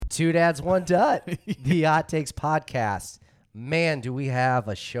Two Dads, One Dut, the Hot Takes Podcast. Man, do we have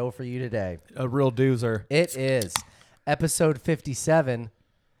a show for you today. A real doozer. It is episode 57,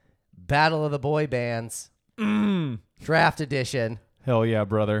 Battle of the Boy Bands, Draft Edition. Hell yeah,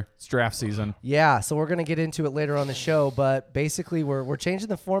 brother. It's draft season. Yeah, so we're going to get into it later on the show, but basically we're changing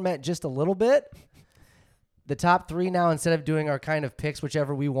the format just a little bit. The top three now, instead of doing our kind of picks,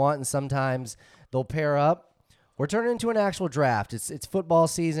 whichever we want, and sometimes they'll pair up, we're turning into an actual draft. It's football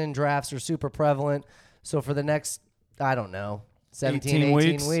season. Drafts are super prevalent. So for the next, I don't know, 17,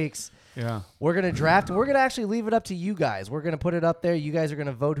 18 weeks, Yeah. we're going to draft, and we're going to actually leave it up to you guys. We're going to put it up there. You guys are going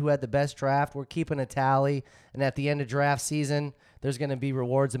to vote who had the best draft. We're keeping a tally, and at the end of draft season, there's going to be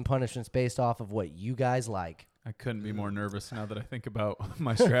rewards and punishments based off of what you guys like. I couldn't be more nervous now that I think about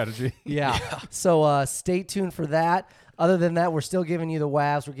my strategy. Yeah. So stay tuned for that. Other than that, we're still giving you the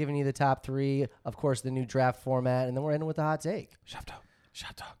WAVs. We're giving you the top three. Of course, the new draft format. And then we're ending with the hot take. Shop talk.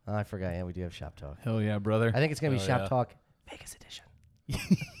 Shop talk. Oh, I forgot. Yeah, we do have Shop Talk. Hell yeah, brother. I think it's going to be Hell Shop yeah. Talk Vegas Edition.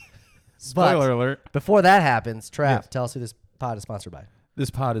 Spoiler alert. Before that happens, Trav, Yes. tell us who this pod is sponsored by. This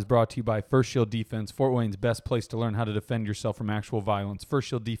pod is brought to you by First Shield Defense, Fort Wayne's best place to learn how to defend yourself from actual violence. First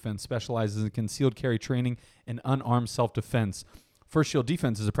Shield Defense specializes in concealed carry training and unarmed self-defense. First Shield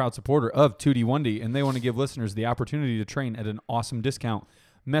Defense is a proud supporter of 2D1D, and they want to give listeners the opportunity to train at an awesome discount.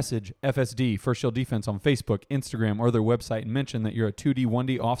 Message FSD, First Shield Defense, on Facebook, Instagram, or their website and mention that you're a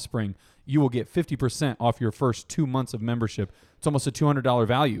 2D1D offspring. You will get 50% off your first 2 months of membership. It's almost a $200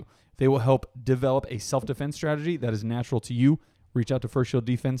 value. They will help develop a self-defense strategy that is natural to you. Reach out to First Shield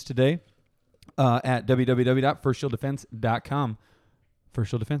Defense today at www.firstshieldefense.com.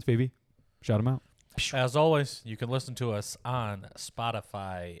 First Shield Defense, baby. Shout them out. As always, you can listen to us on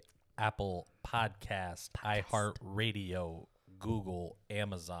Spotify, Apple Podcast, iHeartRadio, Google,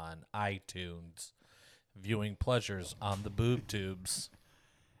 Amazon, iTunes. Viewing pleasures on the boob tubes.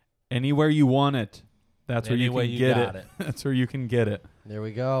 Anywhere you want it, that's where Any you way can you get got it. it. That's where you can get it. There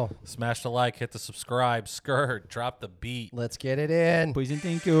we go. Smash the like, hit the subscribe, skirt, drop the beat. Let's get it in. Please and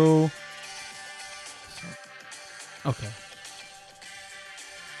thank you. Okay.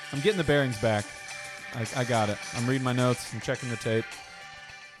 I'm getting the bearings back. I got it. I'm reading my notes. I'm checking the tape.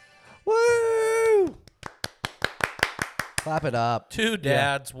 Woo! Clap it up. Two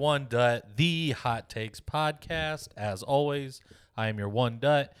dads, one dut, the Hot Takes Podcast. As always, I am your one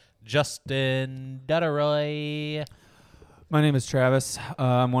dut, Justin Dutteroy. My name is Travis.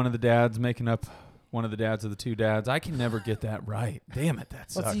 I'm one of the dads making up one of the dads of the two dads. I can never get that right. Damn it,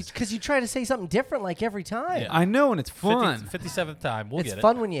 that sucks. Because you try to say something different like every time. Yeah. I know, and it's fun. 57th time. We'll It's get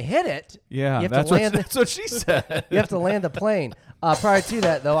fun when you hit it. Yeah, You have to that's land that's what she said. You have to land the plane. Prior to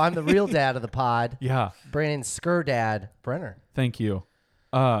that, though, I'm the real dad of the pod, Yeah, Brandon Skurdad Brenner. thank you.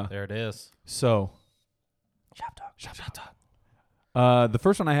 it. There it is. So, Shop Talk. Shop Talk. The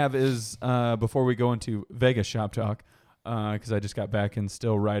first one I have is before we go into Vegas Shop Talk, because I just got back and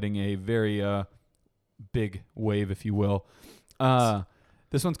still riding a very big wave, if you will.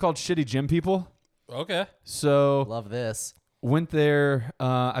 This one's called Shitty Gym People. Okay. So Love this. went there.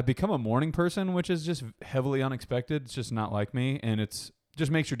 I've become a morning person, which is just heavily unexpected. It's just not like me, and it's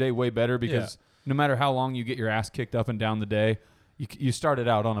just makes your day way better because no matter how long you get your ass kicked up and down the day, you started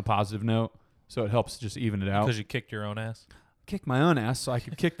out on a positive note, so it helps just even it out. Because you kicked your own ass. Kick my own ass so I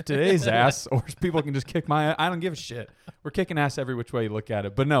could kick today's ass, or people can just kick my. I don't give a shit. We're kicking ass every which way you look at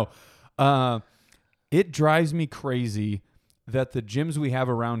it. But no, it drives me crazy that the gyms we have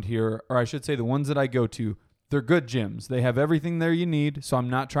around here, or I should say the ones that I go to, they're good gyms. They have everything there you need, so I'm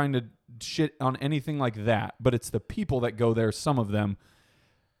not trying to shit on anything like that. But it's the people that go there, some of them.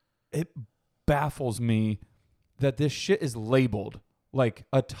 It baffles me that this shit is labeled. Like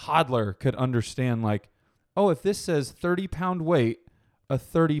a toddler could understand, like, oh, if this says 30-pound weight, a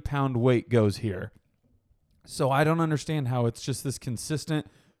 30-pound weight goes here. So I don't understand how it's just this consistent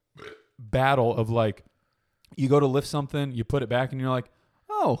battle of, like, you go to lift something, you put it back, and you're like,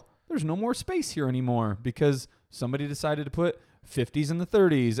 oh, there's no more space here anymore because somebody decided to put 50s in the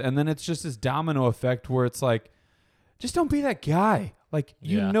 30s. And then it's just this domino effect where it's like, just don't be that guy. Like,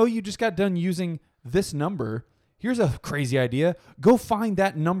 you know you just got done using this number. Here's a crazy idea. Go find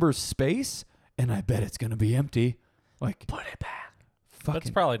that number's space, and I bet it's going to be empty. Like, put it back. But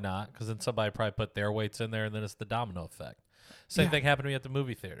it's probably not, because then somebody probably put their weights in there, and then it's the domino effect. Same thing happened to me at the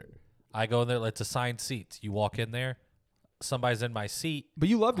movie theater. I go in there, it's assigned seats. You walk in there, somebody's in my seat. But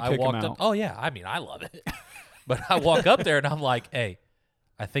you love to kick them out. Up. Oh, yeah. I mean, I love it. But I walk up there, and I'm like, hey,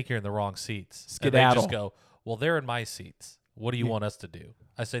 I think you're in the wrong seats. Skedaddle. And they just go, well, they're in my seats. What do you want us to do?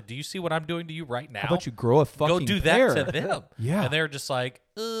 I said, do you see what I'm doing to you right now? How about you grow a fucking Go do pair? that to them. Yeah. And they're just like,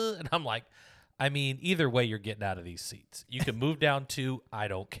 and I'm like, I mean, either way, you're getting out of these seats. You can move down 2. I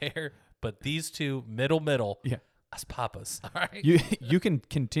don't care. But these 2, middle, Yeah. us papas. All right. You can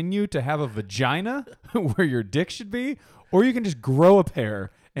continue to have a vagina where your dick should be, or you can just grow a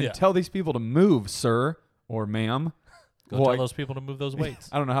pair and Yeah. tell these people to move, sir or ma'am. Go Well, tell those people to move those weights.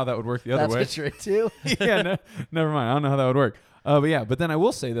 I don't know how that would work the other That's way. what you're into. Yeah, never mind. I don't know how that would work. But then I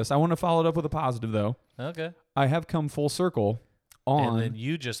will say this. I want to follow it up with a positive, though. Okay. I have come full circle on. And then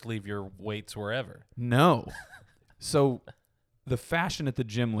you just leave your weights wherever. No. So the fashion at the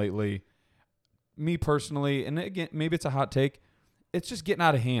gym lately, me personally, and again, maybe it's a hot take, it's just getting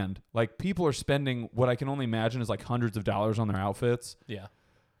out of hand. Like, people are spending what I can only imagine is like hundreds of dollars on their outfits. Yeah.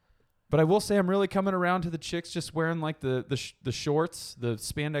 But I will say I'm really coming around to the chicks just wearing like the shorts, the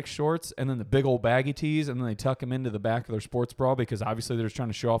spandex shorts, and then the big old baggy tees, and then they tuck them into the back of their sports bra because obviously they're just trying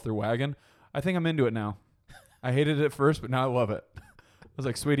to show off their wagon. I think I'm into it now. I hated it at first, but now I love it. I was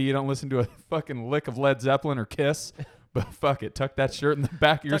like, sweetie, you don't listen to a fucking lick of Led Zeppelin or Kiss, but fuck it. Tuck that shirt in the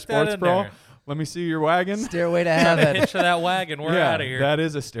back of your Tuck that sports in bra. there. Let me see your wagon. Stairway to Trying to heaven. hitch to that wagon. We're yeah, out of here. that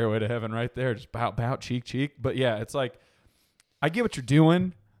is a stairway to heaven right there. Just bow, cheek. But yeah, it's like, I get what you're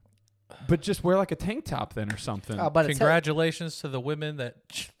doing, but just wear like a tank top then or something. Oh, but it's Congratulations to the women that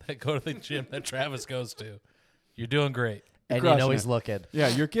go to the gym that Travis goes to. You're doing great. and you crushing know he's it. looking. Yeah,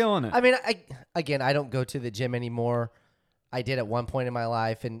 you're killing it. I mean, I don't go to the gym anymore. I did at one point in my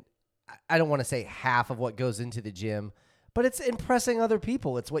life, and I don't want to say half of what goes into the gym, but it's impressing other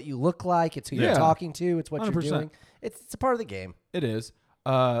people. It's what you look like. It's who Yeah. you're talking to. It's what 100%. you're doing. It's a part of the game. It is.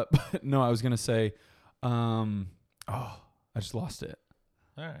 But no, I was gonna say, I just lost it.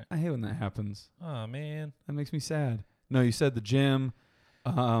 All right. I hate when that happens. Oh, man. That makes me sad. No, you said the gym,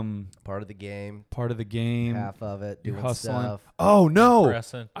 Part of the game. part of the game. Half of it. You're Doing hustling. stuff. Oh no,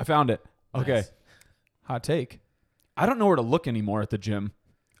 Pressing. I found it. Okay, Nice. hot take. I don't know where to look anymore at the gym.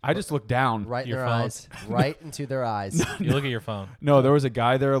 I just look down. Right in Your their phone. eyes. Right into their eyes. You look at your phone. No, there was a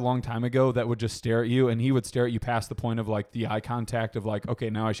guy there a long time ago that would just stare at you, and he would stare at you past the point of like the eye contact of like, okay,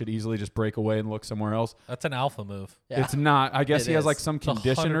 now I should easily just break away and look somewhere else. That's an alpha move. Yeah. It's not. I guess It he has is. like some It's a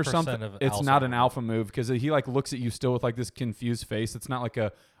condition or 100% something. of It's alpha not an move. alpha move because he like looks at you still with like this confused face. It's not like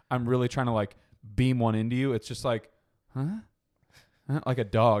a I'm really trying to like beam one into you. It's just like, huh? Like a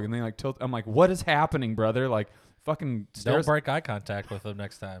dog, and they like tilt. I'm like, what is happening, brother? Like fucking Don't stares. break eye contact with them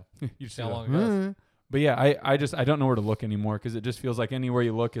next time. You just See how go, long it goes. "Huh?" But yeah, I don't know where to look anymore because it just feels like anywhere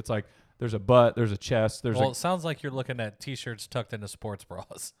you look, it's like there's a butt, there's a chest, there's Well, it sounds like you're looking at T-shirts tucked into sports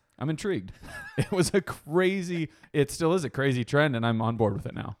bras. I'm intrigued. It was a crazy. It still is a crazy trend, and I'm on board with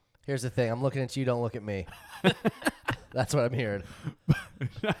it now. Here's the thing. I'm looking at you. Don't look at me. That's what I'm hearing.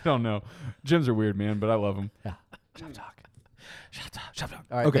 I don't know. Gyms are weird, man, but I love them. Yeah. Shop talk. Shut up.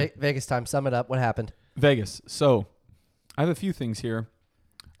 All right. Okay. Vegas time. Sum it up. What happened? Vegas. So I have a few things here.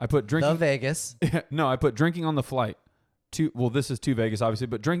 I put The drinking. Vegas. No, I put drinking on the flight. Well, this is to Vegas, obviously,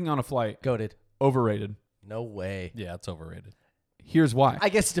 but drinking on a flight, Goated. overrated. No way. Yeah, it's overrated. Here's why. I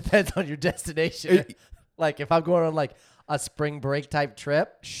guess it depends on your destination. Like if I'm going on like a spring break type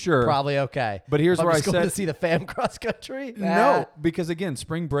trip, Sure. probably okay. But here's If I'm where I just going said to see the fam cross country. no, because again,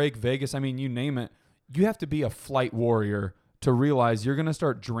 spring break, Vegas, I mean, you name it. You have to be a flight warrior to realize you're going to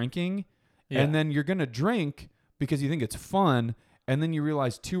start drinking, Yeah. and then you're going to drink because you think it's fun, and then you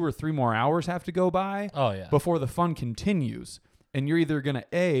realize 2 or 3 more hours have to go by Oh yeah. before the fun continues. And you're either going to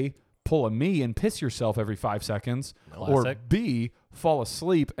A, pull a me and piss yourself every 5 seconds, or Classic. B, fall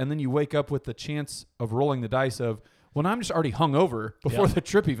asleep, and then you wake up with the chance of rolling the dice of, well, now I'm just already hungover before Yeah. the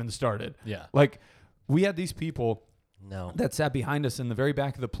trip even started. Yeah. Like, we had these people No. that sat behind us in the very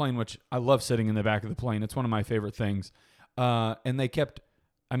back of the plane, which I love sitting in the back of the plane. It's one of my favorite things. And they kept,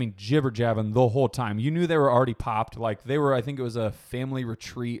 jibber jabbing the whole time. You knew they were already popped. Like they were, I think it was a family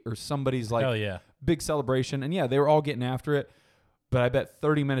retreat or somebody's like Hell yeah. big celebration. And yeah, they were all getting after it. But I bet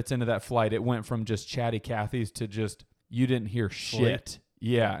 30 minutes into that flight, it went from just chatty Cathy's to just, you didn't hear shit.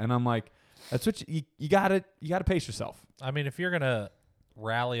 Yeah. And I'm like, that's what you gotta pace yourself. I mean, if you're gonna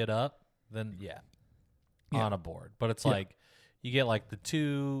rally it up, then yeah. On a board. But it's Yeah. like you get like the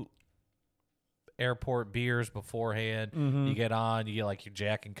 2 airport beers beforehand. You get on, you get like your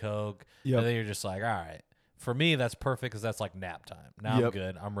Jack and Coke, Yep. and then you're just like, all right. For me, that's perfect because that's like nap time. Now I'm Yep.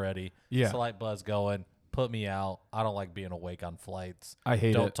 good. I'm ready. Yeah. Slight buzz going. Put me out. I don't like being awake on flights. I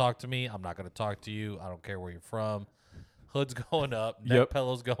hate Don't it. talk to me. I'm not going to talk to you. I don't care where you're from. Hood's going up. Neck Yep.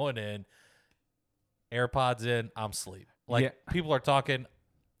 pillows going in. AirPods in. I'm asleep. Like Yeah. people are talking.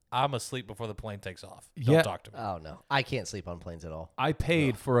 I'm asleep before the plane takes off. Don't Yeah. talk to me. Oh no. I can't sleep on planes at all. I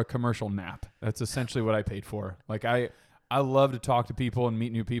paid for a commercial nap. That's essentially what I paid for. Like I love to talk to people and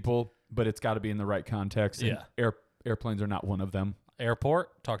meet new people, but it's got to be in the right context. And Yeah. airplanes are not one of them.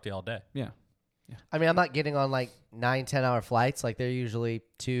 Airport. Talk to you all day. Yeah. I mean, I'm not getting on like 9-10 hour flights. Like they're usually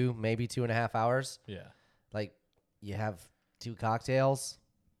 2, maybe 2.5 hours. Yeah. Like you have 2 cocktails.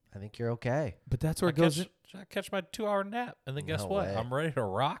 I think you're okay. But that's where it goes. I catch my 2-hour nap, and then guess No what? way. I'm ready to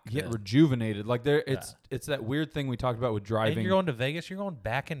rock. Get then. rejuvenated. Like it's that weird thing we talked about with And driving. you're going to Vegas. You're going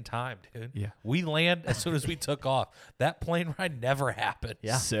back in time, dude. Yeah. We land as soon as we took off. That plane ride never happened.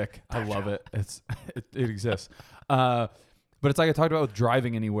 Yeah. Sick. I love it. It exists. But it's like I talked about with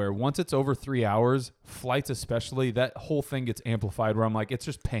driving anywhere. Once it's over 3 hours, flights especially, that whole thing gets amplified where I'm like, it's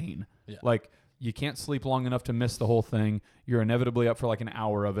just pain. Yeah. Like you can't sleep long enough to miss the whole thing. You're inevitably up for like an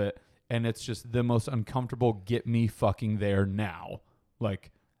hour of it. And it's just the most uncomfortable, get me fucking there now.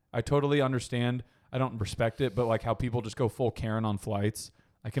 Like, I totally understand. I don't respect it, but like how people just go full Karen on flights.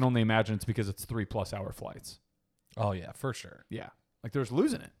 I can only imagine it's because it's 3+ hour flights. Oh, yeah, for sure. Yeah. Like they're just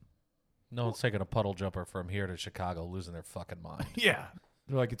losing it. No one's taking a puddle jumper from here to Chicago losing their fucking mind. Yeah.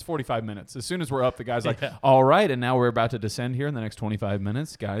 They're like, it's 45 minutes. As soon as we're up, the guy's like, Yeah. all right, and now we're about to descend here in the next 25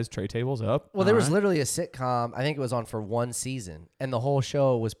 minutes. Guys, tray table's up. Well, there All was right. literally a sitcom. I think it was on for 1 season, and the whole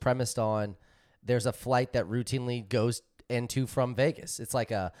show was premised on there's a flight that routinely goes into from Vegas. It's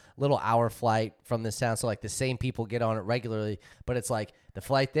like a little hour flight from this town, so like the same people get on it regularly. But it's like the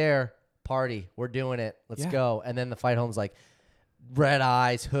flight there, party, we're doing it, let's Yeah. go. And then the flight home's like red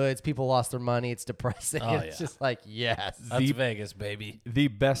eyes, hoods, people lost their money. It's depressing. Oh, It's yeah. just like yes. That's Vegas, baby. The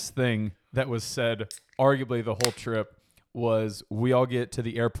best thing that was said, arguably the whole trip, was we all get to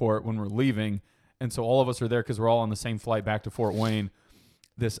the airport when we're leaving. And so all of us are there because we're all on the same flight back to Fort Wayne.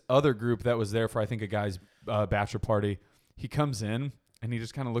 This other group that was there for, I think, a guy's bachelor party, he comes in and he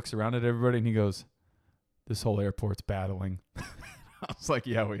just kind of looks around at everybody and he goes, this whole airport's battling. I was like,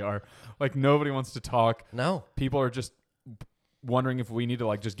 yeah, we are. Like, nobody wants to talk. No. People are just wondering if we need to,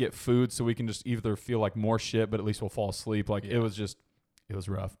 like, just get food so we can just either feel like more shit, but at least we'll fall asleep. Like, Yeah. it was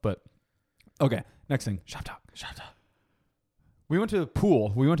rough. But, okay, next thing, shop talk. We went to the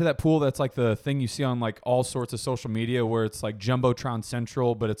pool. We went to that pool that's like the thing you see on like all sorts of social media where it's like Jumbotron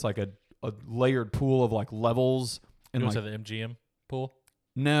Central, but it's like a layered pool of like levels. And It was like, at the MGM pool?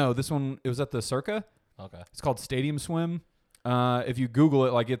 no, this one, it was at the Circa. Okay. It's called Stadium Swim. If you Google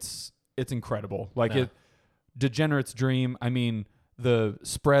it, like it's incredible. Like Yeah. it, degenerate's dream. I mean, the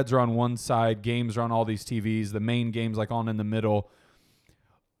spreads are on one side, games are on all these TVs, the main game's like on in the middle.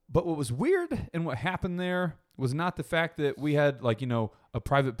 But what was weird and what happened there was not the fact that we had like, you know, a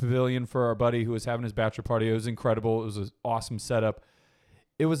private pavilion for our buddy who was having his bachelor party. It was incredible. It was an awesome setup.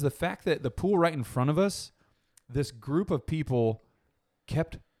 It was the fact that the pool right in front of us, this group of people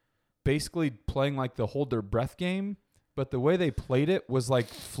kept basically playing like the hold their breath game, but the way they played it was like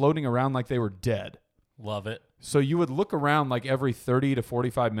floating around like they were dead. Love it. So you would look around like every 30 to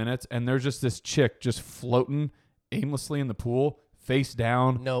 45 minutes and there's just this chick just floating aimlessly in the pool, face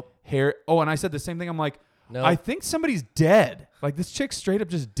down, Nope. hair. Oh, and I said the same thing. I'm like, Nope. I think somebody's dead. Like this chick's straight up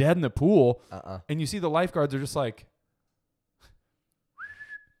just dead in the pool. Uh-uh. And you see the lifeguards are just like,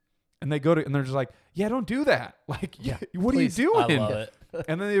 and they go to, and they're just like, yeah, don't do that. Like, Yeah, what please. are you I doing? love it.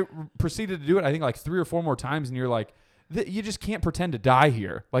 And then they proceeded to do it, I think like 3 or 4 more times. And you're like, you just can't pretend to die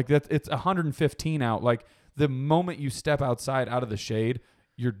here. Like that, it's 115 out. Like the moment you step outside out of the shade,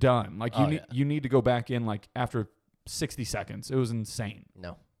 you're done. Like Oh, you need to go back in like after 60 seconds. It was insane.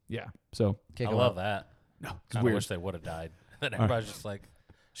 No. Yeah. So Kick I 'em love out. that. no, it's Kind of weird. wish they would have died. Then everybody's just like,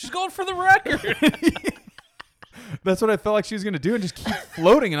 she's going for the record. That's what I felt like she was going to do and just keep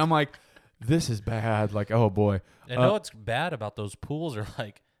floating. And I'm like, this is bad. Like, oh boy. And know what's bad about those pools are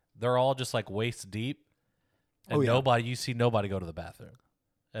like they're all just like waist deep, and Oh, yeah. you see nobody go to the bathroom,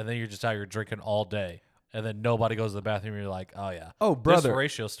 and then you're just out here drinking all day, and then nobody goes to the bathroom. And you're like, oh yeah, Oh, this brother.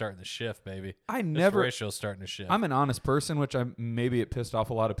 ratio's starting to shift, baby. I This never, ratio's starting to shift. I'm an honest person, which maybe it pissed off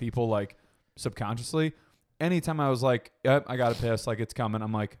a lot of people like subconsciously. Anytime I was like, yep, I got to piss, like it's coming.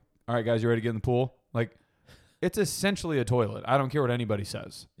 I'm like, all right, guys, you ready to get in the pool? Like, it's essentially a toilet. I don't care what anybody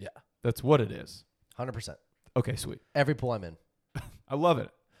says. Yeah. That's what it is. 100%. Okay, sweet. Every pool I'm in. I love it.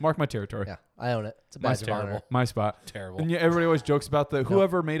 Mark my territory. Yeah, I own it. It's a My badge of honor. My spot. Terrible. And yeah, everybody always jokes about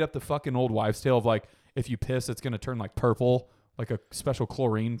whoever made up the fucking old wives' tale of like, if you piss, it's going to turn like purple. Like a special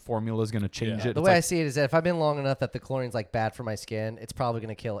chlorine formula is going to change Yeah. it. The It's way I like, see it is that if I've been long enough that the chlorine's like bad for my skin, it's probably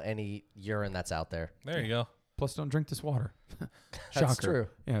going to kill any urine that's out there. There you go. plus, don't drink this water. That's Shocker. true.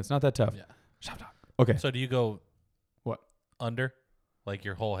 Yeah, it's not that tough. Yeah. Shop talk. Okay. So do you go What? under, like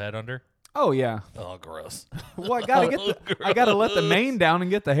your whole head under? Oh yeah. Oh, gross. Well, I gotta let the mane down and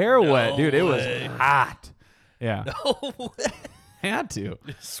get the hair wet, dude. It was way. hot. Yeah, No way. had to.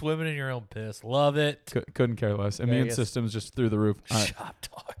 Swimming in your own piss. Love it. Couldn't care less. Immune Vegas. system's just through the roof. All right. Shop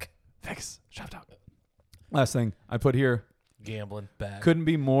talk. Vegas. Shop talk. Last thing I put here Gambling back. couldn't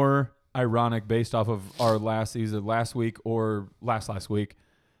be more ironic based off of our either last week or last week.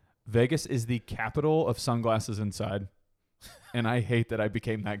 Vegas is the capital of sunglasses inside. And I hate that I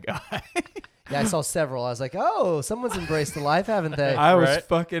became that guy. Yeah, I saw several. I was like, oh, someone's embraced the life, haven't they? I was Right.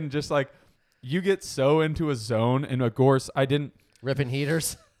 fucking just like, you get so into a zone. And of course, I didn't. Ripping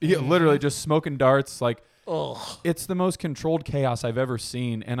heaters. Yeah, literally just smoking darts. Like, Ugh. it's the most controlled chaos I've ever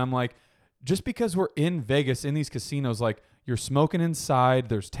seen. And I'm like, just because we're in Vegas in these casinos, like, you're smoking inside.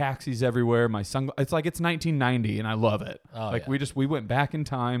 There's taxis everywhere. It's like it's 1990, and I love it. Oh, like yeah. we went back in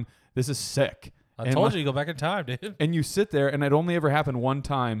time. This is sick. I And told like- you to go back in time, dude. And you sit there, and it only ever happened one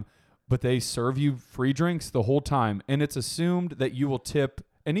time, but they serve you free drinks the whole time, and it's assumed that you will tip,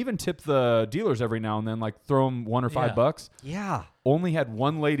 and even tip the dealers every now and then, like throw them $1 or Yeah. $5. Yeah. Only had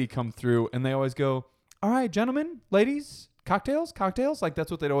one lady come through, and they always go, "All right, gentlemen, ladies, cocktails." Like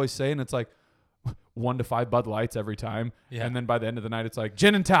that's what they'd always say, and it's like 1 to 5 Bud Lights every time, Yeah. and then by the end of the night, it's like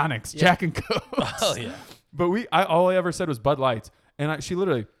gin and tonics, Jack and Cokes. Oh yeah. But all I ever said was Bud Lights, and she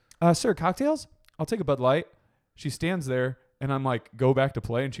literally, "Sir, cocktails? I'll take a Bud Light." She stands there, and I'm like, "Go back to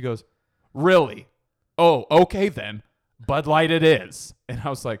play," and she goes, "Really? Oh, okay then. Bud Light it is." And I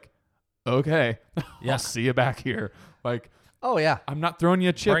was like, "Okay, Yeah. I'll see you back here." Like, Oh, yeah. I'm not throwing you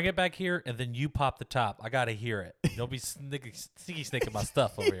a chip. Bring it back here, and then you pop the top. I gotta hear it. Don't be sneaky sneaking my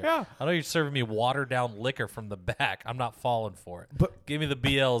stuff over Yeah. here. I know you're serving me watered down liquor from the back. I'm not falling for it. But- give me the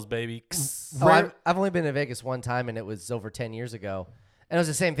BLs, baby. Oh, I've only been to Vegas one time, and it was over 10 years ago. And it was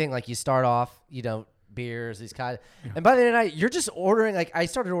the same thing. Like, you start off, beers, these kind of, and by the end of the night, you're just ordering. Like, I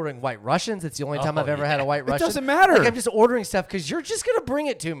started ordering White Russians. It's the only time Oh, I've ever had a yeah. White Russian. doesn't matter. Like, I'm just ordering stuff because you're just gonna bring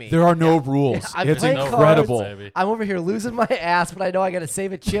it to me. There are no rules. I'm It's playing cards. incredible. Baby. I'm over here losing my ass, but I know I got to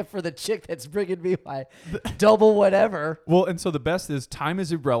save a chip for the chick that's bringing me my double whatever. Well, and so the best is time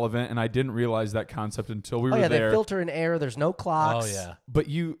is irrelevant, and I didn't realize that concept until we Oh were yeah, there. they filter in air. There's no clocks. Oh yeah. But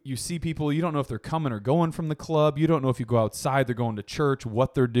you see people, you don't know if they're coming or going from the club. You don't know if you go outside, they're going to church,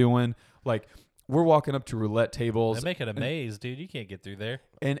 what they're doing. Like, we're walking up to roulette tables, They make it a maze, dude. You can't get through there.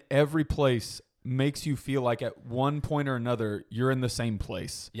 and every place makes you feel like at one point or another you're in the same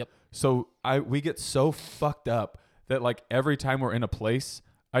place. Yep. So we get so fucked up that like every time we're in a place,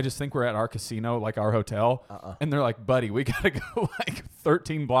 I just think we're at our casino, like our hotel, and they're like, "Buddy, we gotta go like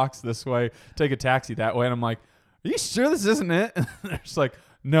 13 blocks this way, take a taxi that way," and I'm like, "Are you sure this isn't it?" And they're just like,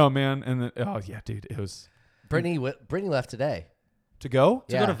 "No, man." And then, oh yeah, dude, it was Brittany left today. to go.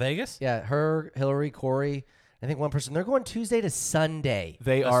 To go to Vegas? Yeah, her, Hillary, Corey, I think one person. They're going Tuesday to Sunday.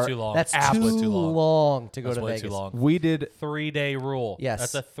 They That's are. too long. That's Absolutely too long to go That's to way Vegas. too long. We did 3-day rule. Yes.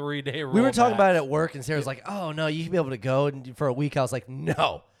 That's a 3-day rule. We were talking Max. about it at work, and Sarah's like, "Oh no, you should be able to go and for a week." I was like,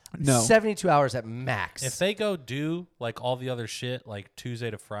 "No, No. 72 hours at max." If they go do like all the other shit, like Tuesday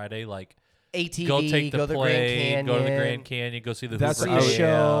to Friday, like ATV, go take the go to the Grand plane, Canyon, go to the Grand Canyon, go see the That's Hoover what I would- Dam,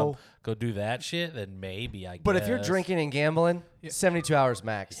 show. go do that shit, then maybe I guess. But if you're drinking and gambling, 72 hours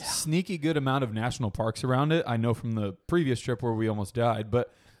max. sneaky good amount of national parks around it. I know from the previous trip where we almost died, but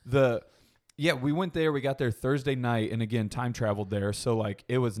we went there. We got there Thursday night, and again, time traveled there. So like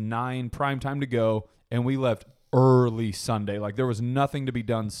it was 9 prime time to go, and we left early Sunday. Like there was nothing to be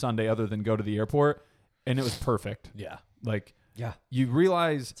done Sunday other than go to the airport, and it was perfect. Yeah. Like Yeah. you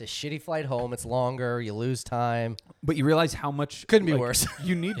realize, It's a shitty flight home. It's longer. You lose time. but you realize how much Couldn't be like, worse.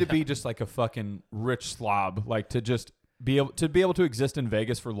 You need to be just like a fucking rich slob, like to just be able to exist in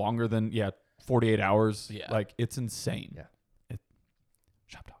Vegas for longer than 48 hours. Yeah. Like it's insane. Yeah.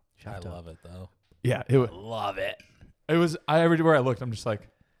 Shop talk. I love it though. Yeah, it was. Love it. It was. Everywhere I looked, I'm just like,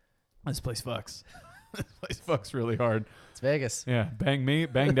 this place fucks. This place fucks really hard. It's Vegas. Yeah, banged me,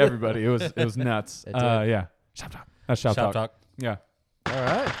 banged everybody. It was nuts. It did. Yeah. Shop talk. That's shop, Shop talk. talk. Yeah. All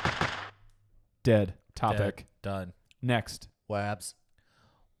right. Dead topic. Dead. Done. Next. Wabs.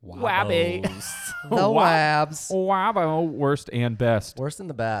 Wabby. Wabbos. The Wabs. Wow. Worst and best. Worse than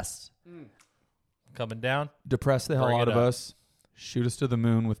the best. Coming down. Depress the hell Bring out it of up. us. Shoot us to the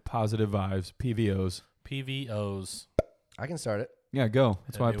moon with positive vibes. PVOs. PVOs. I can start it. Yeah, go.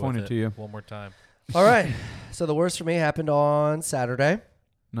 That's why I Hit me pointed with to it you. one more time. All right. So the worst for me happened on Saturday.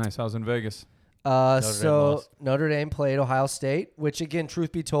 Nice. I was in Vegas. Dame So lost. Notre Dame played Ohio State, which again,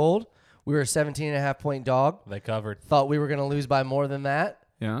 truth be told, we were a 17.5-point dog. They covered. Thought we were going to lose by more than that.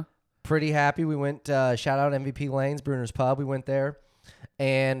 Yeah. Pretty happy. We went, shout out MVP Lanes, Bruner's Pub. We went there.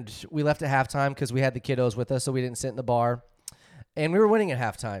 And we left at halftime because we had the kiddos with us, so we didn't sit in the bar. And we were winning at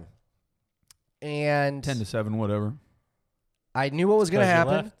halftime. And 10-7, whatever. I knew what was going to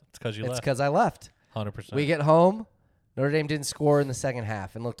happen. It's because you It's left. because I left. 100%. We get home. Notre Dame didn't score in the second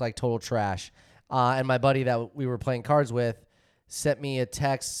half and looked like total trash. And my buddy that we were playing cards with sent me a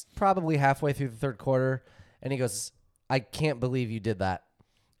text probably halfway through the third quarter, and he goes, "I can't believe you did that."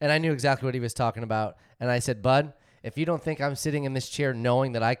 And I knew exactly what he was talking about. And I said, Bud, if you don't think I'm sitting in this chair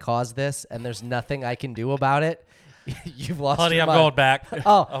knowing that I caused this and there's nothing I can do about it, you've lost Honey, your I'm mind. going back.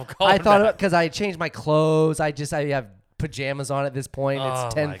 Oh, I'm going I thought back. because I changed my clothes. I have pajamas on at this point. Oh,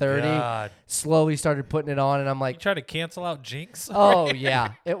 It's my 10:30. God. Slowly started putting it on, and I'm You like, try to cancel out Jinx? oh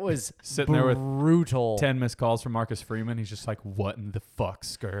yeah, it was Sitting there with brutal. 10 missed calls from Marcus Freeman. He's just like, what in the fuck,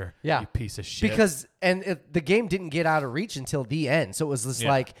 Skur? Yeah. You piece of shit. Because the game didn't get out of reach until the end, so it was just Yeah.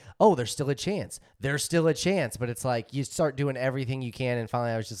 like, oh, there's still a chance. There's still a chance, but it's like you start doing everything you can, and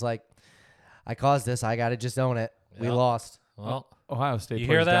finally I was just like, I caused this. I got to just own it. We Yeah. lost. Well, Ohio State You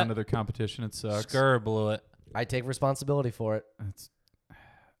hear plays down that? to their competition. It sucks. Skur blew it. I take responsibility for it.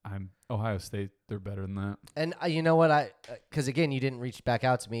 I'm Ohio State. They're better than that. And you know what? Because again, you didn't reach back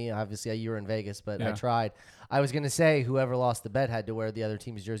out to me. Obviously, you were in Vegas, but I Yeah. tried. I was going to say whoever lost the bet had to wear the other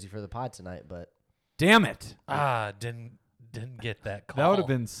team's jersey for the pod tonight, but Damn it. Didn't get that call. That would have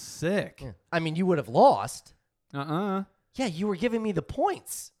been sick. yeah. I mean, you would have lost. Uh-uh. Yeah, you were giving me the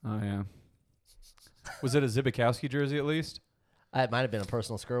points. Oh, yeah. Was it a Zibikowski jersey at least? It might have been a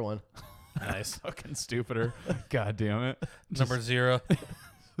personal Skur one. nice. Fucking stupider. God damn it. Number 0.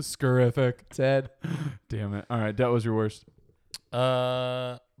 Scurific. Ted. Damn it. All right, that was your worst.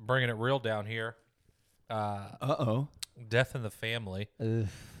 Bringing it real down here. Uh-oh. Death in the family.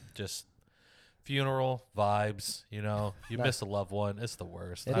 Just funeral vibes. You know, you miss a loved one. It's the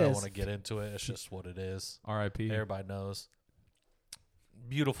worst. It I don't is. want to get into it. It's just what it is. R.I.P. Everybody knows.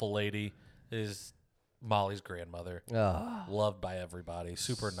 Beautiful lady is Molly's grandmother. Oh. Loved by everybody.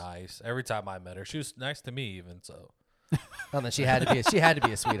 Super nice. Every time I met her, she was nice to me even. So And then she had to be a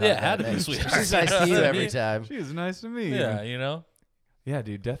sweetheart. Yeah, had to that be a day. sweetheart. She's nice to you every time. She was nice to me. yeah, you know. Yeah,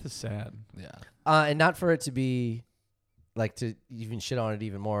 dude, death is sad. Yeah. And not for it to be like to even shit on it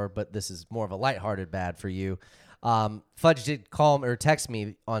even more, but this is more of a lighthearted bad for you. Fudge did call me or text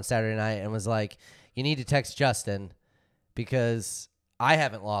me on Saturday night and was like, you need to text Justin because I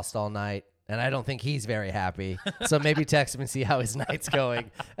haven't lost all night and I don't think he's very happy. So maybe text him and see how his night's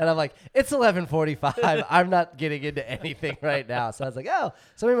going. And I'm like, it's 11:45. I'm not getting into anything right now. So I was like, oh,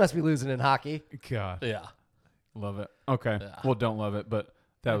 somebody must be losing in hockey. God. Yeah. Love it. Okay. Yeah. Well, don't love it, but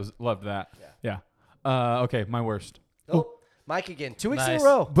that was loved that. Yeah. Okay, my worst. Oh, Mike again. 2 weeks in Nice. a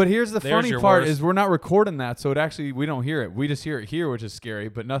row. But here's the There's funny your part worst. is we're not recording that, so it actually we don't hear it. We just hear it here, which is scary,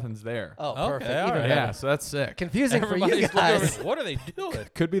 but nothing's there. Oh, Okay, perfect. all Even right. better. Yeah, so that's sick. Confusing for you Everybody's looking guys. over, what are they doing?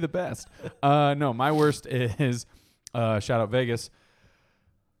 Could be the best. No, my worst is shout out Vegas.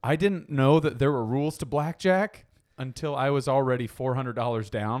 I didn't know that there were rules to blackjack until I was already $400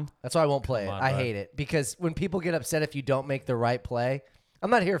 down. That's why I won't play it. Come on, I bud. hate it because when people get upset if you don't make the right play, I'm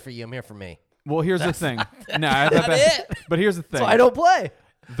not here for you. I'm here for me. Well, here's the thing. But here's the thing. So I don't play.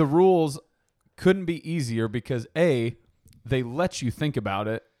 The rules couldn't be easier because A, they let you think about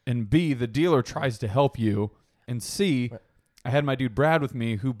it, and B, the dealer tries to help you, and C, I had my dude Brad with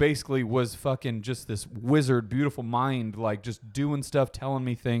me who basically was fucking just this wizard, beautiful mind, like just doing stuff, telling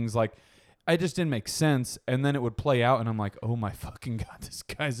me things like I just didn't make sense, and then it would play out, and I'm like, oh my fucking God, this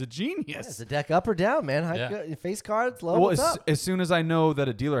guy's a Is genius. the deck up or down, man? Yeah. Face cards, low, Well, what's up? as soon as I know that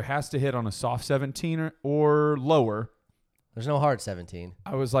a dealer has to hit on a soft 17 or lower, There's no hard 17.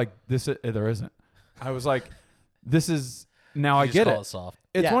 I was like, there isn't. I was like, this is, now I You just get call it. soft.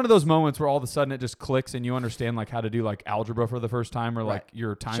 It's Yeah. one of those moments where all of a sudden it just clicks and you understand like how to do like algebra for the first time or like Right.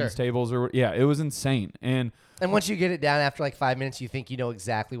 your times Sure. tables or yeah, it was insane. And And once you get it down after like 5 minutes, you think you know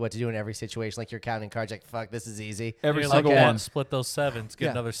exactly what to do in every situation. Like you're counting cards, like, fuck, this is easy. every You're single like, one. Split those sevens. Get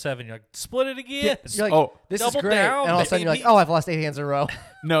Yeah. another 7. You're like, split it again. You're like, Oh. this is Double great. down, and all of a sudden you're like, baby. oh, I've lost 8 hands in a row.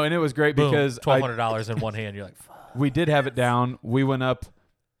 No, and it was great Boom, because $1,200 in one hand. You're like, fuck. we did have it down. We went up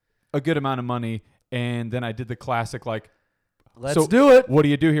a good amount of money and then I did the classic like, Let's so do it. What do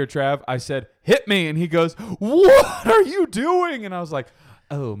you do here, Trav? I said, hit me. And he goes, what are you doing? And I was like,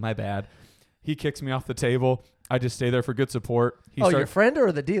 oh, my bad. He kicks me off the table. I just stay there for good support. He Your friend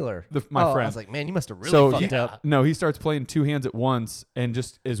or the dealer? my I friend. was like, man, you must have really So fucked he, up. no, he starts playing 2 hands at once and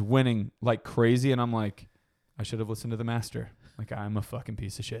just is winning like crazy. And I'm like, I should have listened to the master. Like, I'm a fucking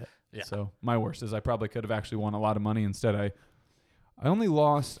piece of shit. Yeah. So my worst is I probably could have actually won a lot of money. Instead, I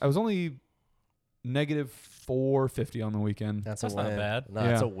was only negative 450 on the weekend. That's That's a not win. bad. No,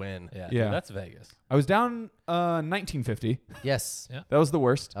 that's Yeah. a win. Yeah, Yeah. dude, that's Vegas. I was down 1950. Yes. Yeah. That was the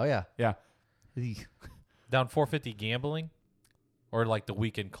worst. Oh, yeah. Yeah. Down 450 gambling, or like the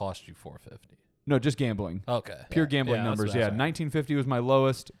weekend cost you 450. No, just gambling. Okay. Pure Yeah. gambling Yeah, that's numbers. what I Yeah, was right. 1950 was my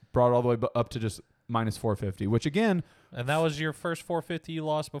lowest. Brought all the way up to just minus 450, which again, And that was your first 450 you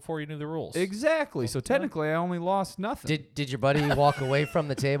lost before you knew the rules. exactly. So technically, I only lost nothing. Did your buddy walk away from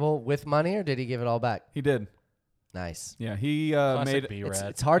the table with money or did he give it all back? He did. Nice. Yeah, he Classic made. B-Rad.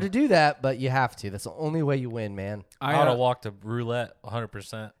 It's hard to do that, but you have to. That's the only way you win, man. I would have walked a roulette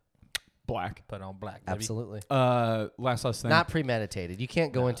 100%. Black. Put on black, baby. Absolutely. Last thing. Not premeditated. You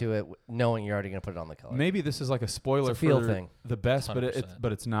can't go into it knowing you're already going to put it on the color. Maybe this is like a spoiler It's a feel for thing. the best, but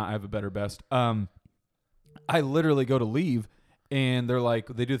 100%. it's not. I have a better best. I literally go to leave, and they're like,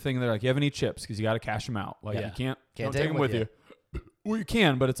 they do the thing. They're like, you have any chips? Because you got to cash them out. Like Yeah. you can't Can't don't take them with you. Well, you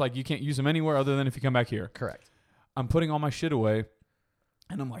can, but it's like you can't use them anywhere other than if you come back here. Correct. I'm putting all my shit away,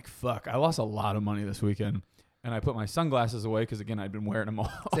 and I'm like, fuck, I lost a lot of money this weekend. And I put my sunglasses away because, again, I'd been wearing them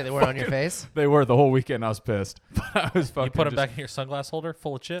all. Say they weren't on your face? They were the whole weekend. I was pissed. But I was fucking You put them just- back in your sunglass holder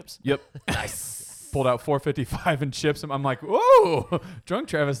full of chips? Yep. Nice. Pulled out 455 and chips. I'm like, whoa. Drunk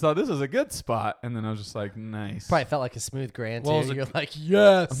Travis thought this was a good spot. And then I was just like, nice. Probably felt like a smooth grand, Well, too. is it- You're like,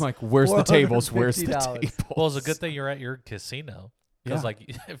 yes. I'm like, where's the tables? Where's the $450. tables? Well, it's a good thing you're at your casino. Because, Yeah. like,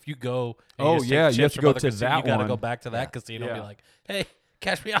 if you go and Oh, you just take yeah, you have chips to from go other to casino, that you got to one. go back to that Yeah. casino and be Yeah. like, hey,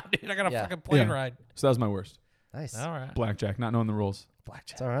 cash me out, dude. I got a Yeah. fucking plane Yeah. ride. So that was my worst. Nice. All right. Blackjack, not knowing the rules.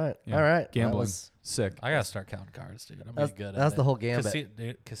 Blackjack. It's all right. Yeah. All right. Gambling. That was, Sick. I got to start counting cards, dude. I'm that's, getting good that was at the it. whole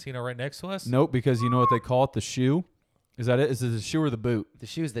gambit. Casino right next to us? Nope, because you know what they call it? The shoe? Is that it? Is it the shoe or the boot? The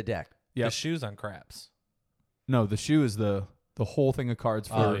shoe's the deck. Yep. The shoes on craps. No, the shoe is the whole thing of cards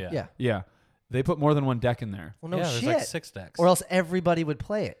for. Oh, yeah. Yeah. Yeah. They put more than one deck in there. Well, no yeah, shit. there's like 6 decks. Or else everybody would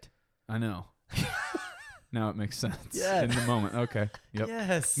play it. I know. Now it makes sense Yeah. in the moment. Okay. Yep.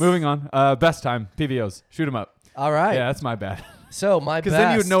 Yes. Moving on. Best time. PVOs. Shoot them up. All right. Yeah, that's my bad. So my Because best.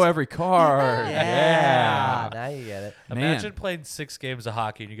 then you would know every card. Yeah. Now you get it. Imagine playing 6 games of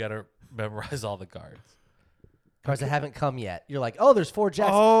hockey and you got to memorize all the cards. Cards that haven't come yet. You're like, oh, there's 4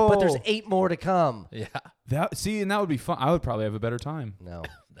 jacks, but there's Oh. 8 more to come. Yeah. And that would be fun. I would probably have a better time. No.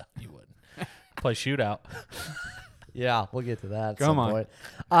 No, you wouldn't. Play shootout. Yeah, we'll get to that at Come some on.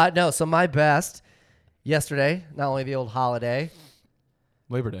 point. No, so my best yesterday, not only the old holiday.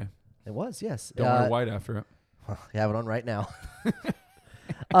 Labor Day. It was, yes. Don't wear white after it. You have it on right now.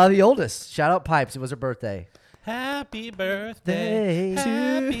 The oldest. Shout out Pipes. It was her birthday. Happy birthday. Day to-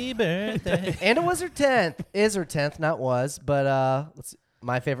 Happy birthday. And it was her 10th. Is her 10th, not was. But let's see.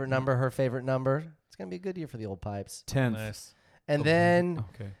 My favorite number, her favorite number. It's going to be a good year for the old Pipes. 10th. Nice. And then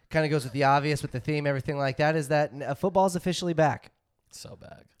Okay. kind of goes with the obvious, with the theme, everything like that, is that football's officially back. So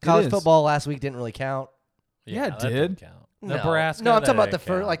bad. College is. football last week didn't really count. Yeah, it that did. doesn't count. No. Nebraska. No, I'm that talking about the didn't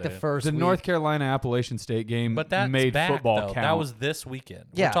first, count, like the dude. first The week. North Carolina Appalachian State game But that's made back, football though. count. That was this weekend.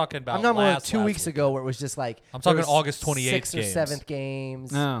 Yeah, We're talking about I'm not more like last 2 weeks week. ago where it was just like I'm there talking was August 28th 6th or games. 7th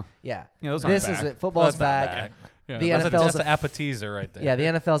games. No. Yeah, Yeah, those aren't this is back. it. Football's That's not back. back. Yeah, The That's, NFL's that's an appetizer right there. Yeah, the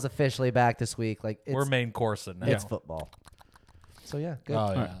NFL's officially back this week. Like it's, We're main coursing now. it's football. So yeah, good.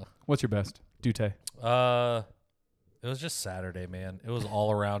 Oh, yeah. right. What's your best? Dute. It was just Saturday, man. It was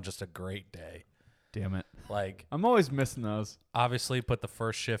all around just a great day. Damn it. Like, I'm always missing those. obviously put the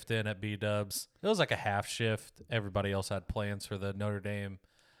first shift in at B-Dubs. It was like a half shift. Everybody else had plans for the Notre Dame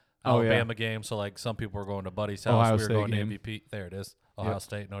Oh, yeah. Alabama game. So, like, some people were going to Buddy's house. Ohio we were State going game. to MVP. There it is. Ohio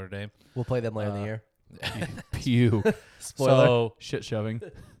State, Notre Dame. We'll play them later in the year. Pew. Spoiler. So, Shit shoving.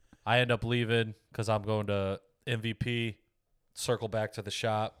 I end up leaving because I'm going to MVP, circle back to the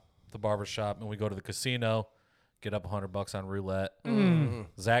shop, the barber shop, and we go to the casino, get up $100 on roulette.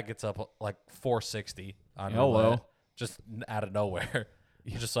 Zach gets up like $460 on Hello. roulette, just out of nowhere.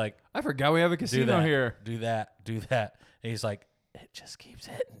 He's just like, I forgot we have a do casino that, here. do that, do that. And he's like, it just keeps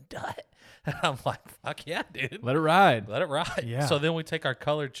hitting dot. And I'm like, fuck yeah, dude. Let it ride. Let it ride. Yeah. So then we take our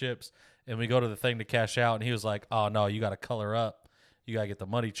colored chips and we go to the thing to cash out. And he was like, oh, no, you got to color up. You got to get the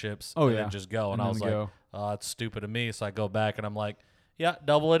money chips. Oh, and yeah. then just go. And And I then was like, go. oh, that's stupid of me. So I go back and I'm like, yeah,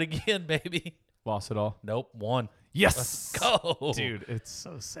 double it again, baby. Lost it all. Nope, one. Yes. Go. Dude, it's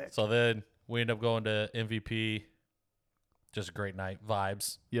so sick. So then we end up going to MVP. Just a great night.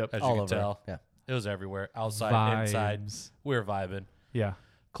 Vibes. Yep. As All you over. can tell. Yeah. It was everywhere. Outside, inside. Vibes. We were vibing. Yeah.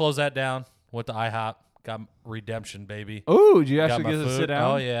 Close that down. Went to IHOP. Got redemption, baby. Oh, did you Got actually my get to food. sit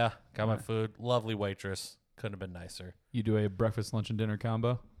down? Oh, yeah. Got my food. Lovely waitress. Couldn't have been nicer. You do a breakfast, lunch, and dinner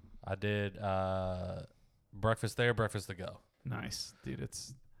combo? I did breakfast there, breakfast to go. Nice. Dude,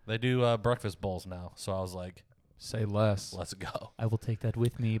 it's... They do breakfast bowls now. So I was like, Say less. let's go. I will take that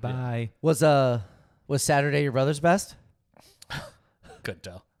with me. Bye. Was Saturday your brother's best? Couldn't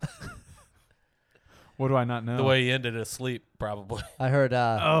tell. What do I not know? The way he ended asleep, probably. I heard.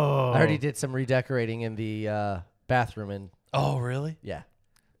 Oh. I heard he did some redecorating in the bathroom, and Oh, really? yeah.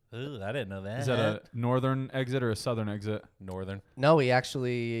 Ooh, I didn't know that. Is that a northern exit or a southern exit? northern? No, he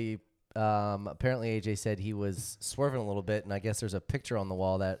actually. Apparently, AJ said he was swerving a little bit, and I guess there's a picture on the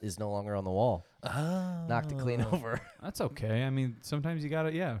wall that is no longer on the wall. Oh. Knocked it clean over. That's okay. I mean, sometimes you got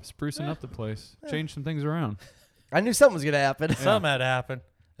to, sprucing up the place. Change some things around. I knew something was gonna happen. Something had to happen.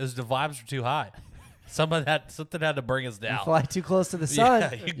 The vibes were too high. Something had to bring us You down. fly too close to the sun,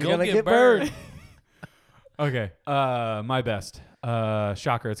 Yeah, you're go gonna get get burned. Okay. My best.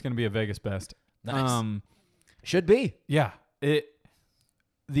 Shocker. It's gonna be a Vegas best. Nice. Should be. Yeah.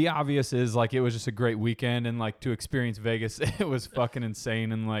 The obvious is like it was just a great weekend, and like to experience Vegas, it was fucking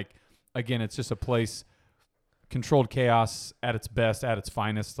insane. And like again, it's just a place, controlled chaos at its best, at its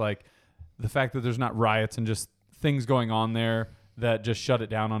finest. Like the fact that there's not riots and just things going on there that just shut it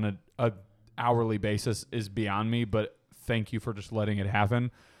down on a hourly basis is beyond me. But thank you for just letting it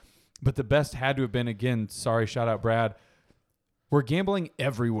happen. But the best had to have been, again, sorry, shout out Brad. We're gambling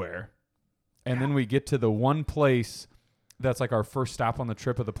everywhere. And then we get to the one place that's like our first stop on the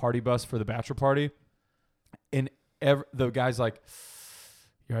trip of the party bus for the bachelor party. And the guy's like,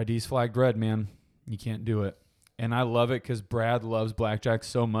 your ID's flagged red, man. You can't do it. And I love it because Brad loves blackjack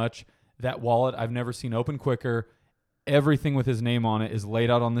so much. That wallet I've never seen open quicker. Everything with his name on it is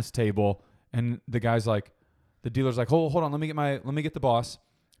laid out on this table. And the guy's like, the dealer's like, hold on, let me get the boss.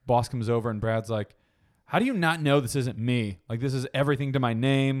 Boss comes over and Brad's like, how do you not know this isn't me? Like, this is everything to my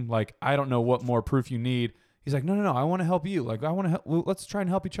name. Like, I don't know what more proof you need. He's like, no, I want to help you. Like, I want to help. Let's try and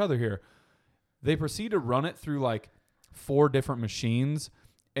help each other here. They proceed to run it through like 4 different machines.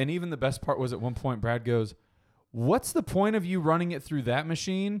 And even the best part was at one point, Brad goes, what's the point of you running it through that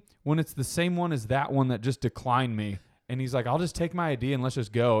machine when it's the same one as that one that just declined me? And he's like, I'll just take my ID and let's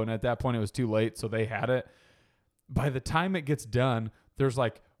just go. And at that point, it was too late. So they had it. By the time it gets done, there's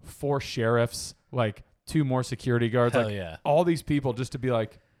like 4 sheriffs, like 2 more security guards, Hell like yeah. all these people just to be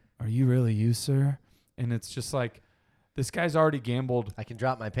like, are you really you, sir? And it's just like, this guy's already gambled. I can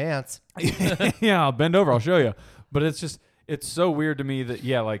drop my pants. Yeah, I'll bend over. I'll show you. But it's so weird to me that,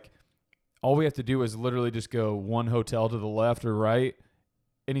 yeah, like all we have to do is literally just go 1 hotel to the left or right,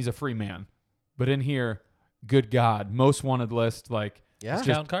 and he's a free man. But in here, good God, most wanted list, like, Yeah.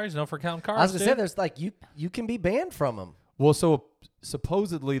 Count cards, no for count cards. I was gonna say, dude. there's like you can be banned from them. well, so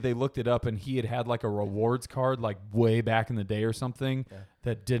supposedly they looked it up and he had like a rewards card like way back in the day or something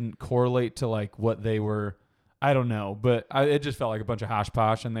that didn't correlate to like what they were. I don't know, but it just felt like a bunch of hosh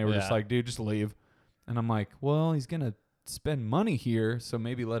posh, and they were just Yeah. like, dude, just leave. And I'm like, well, he's going to spend money here, so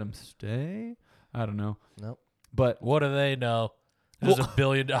maybe let him stay. I don't know. Nope. But, What do they know? It's a $1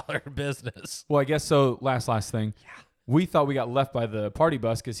 billion business. well, I guess so. Last thing. Yeah. We thought we got left by the party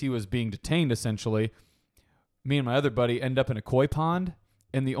bus because he was being detained essentially. Me and my other buddy end up in a koi pond.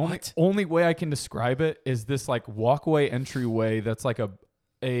 And the only way I can describe it is this like walkway entryway that's like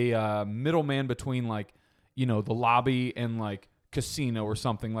a middleman between like, you know, the lobby and like casino or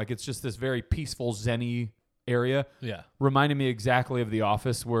something. Like it's just this very peaceful zen-y area. Yeah. Reminded me exactly of The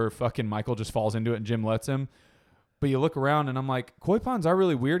Office where fucking Michael just falls into it and Jim lets him. But you look around and I'm like, koi ponds are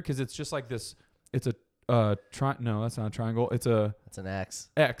really weird because it's just like this. It's a no, that's not a triangle. It's a That's an X.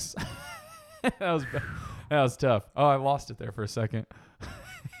 X. that was tough. Oh, I lost it there for a second.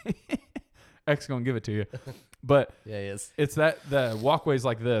 X gonna give it to you, but Yeah, he is. it's the walkway's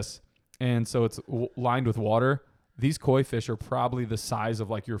like this, and so it's lined with water. These koi fish are probably the size of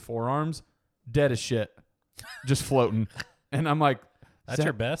like your forearms, dead as shit, just floating. And I'm like, That's Zach,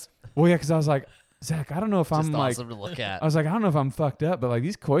 your best? well, yeah, because I was like, Zach, I don't know if Just I'm like, awesome to look at. I was like, I don't know if I'm fucked up, but like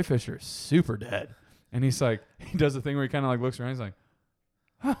these koi fish are super dead. And he's like, he does the thing where he kind of like looks around. He's like,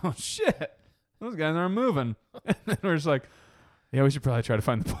 oh shit, those guys aren't moving. And then we're just like, yeah, we should probably try to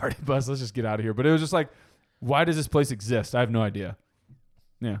find the party bus. Let's just get out of here. But it was just like, why does this place exist? I have no idea.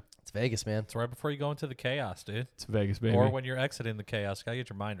 Yeah, It's Vegas, man. It's right before you go into the chaos, dude. it's Vegas, baby. Or when you're exiting the chaos. Gotta get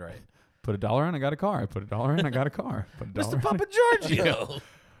your mind right. Put $1 in, I got a car. I put $1 in, I got a car. Put $1 in. Papa Giorgio.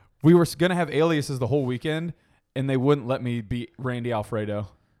 We were gonna have aliases the whole weekend, and they wouldn't let me be Randy Alfredo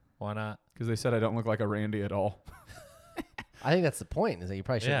Why not? because they said I don't look like a Randy at all. I think that's the point, is that you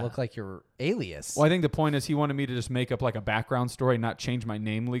probably shouldn't Yeah. look like your alias. Well, I think the point is he wanted me to just make up like a background story, not change my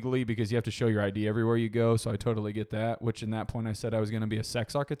name legally because you have to show your ID everywhere you go. So I totally get that. Which in that point I said I was going to be a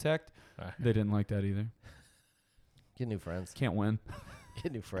sex architect. Right. They didn't like that either. Get new friends. Can't win.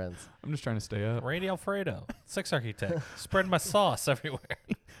 Get new friends. I'm just trying to stay up. Randy Alfredo, sex architect. Spread my sauce everywhere.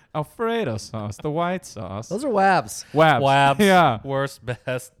 Alfredo sauce, the white sauce. Those are WABs. Wabs. Wabs. Yeah. Worst,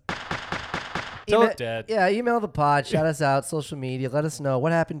 best. Tell Email- it- Dead. Yeah, email the pod. Shout us out. Social media. Let us know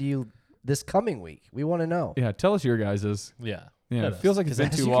what happened to you this coming week. We want to know. Yeah. Tell us your guys's. Yeah. Yeah. Hit It us. feels like it's Because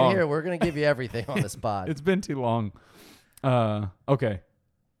been as too you long. can hear, we're going to give you everything on this pod. It's been too long. Okay.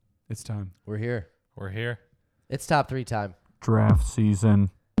 It's time. We're here. We're here. It's top 3 time. Draft season.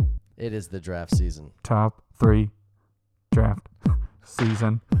 It is the draft season. Top 3 draft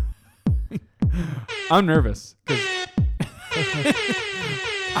season. I'm nervous because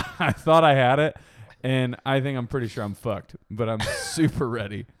I thought I had it, And I think I'm pretty sure I'm fucked, but I'm super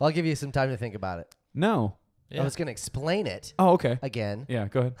ready. Well, I'll give you some time to think about it. No. Yeah. I was going to explain it Oh, okay. again. Yeah,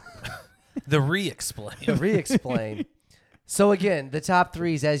 go ahead. The re-explain. To re-explain. So again, the top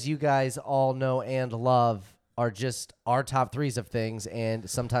threes, as you guys all know and love, are just our top threes of things, and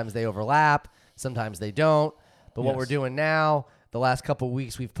sometimes they overlap, sometimes they don't. But what Yes. we're doing now, the last couple of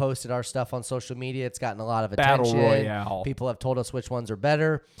weeks, we've posted our stuff on social media. It's gotten a lot of Battle attention. Royale. People have told us which ones are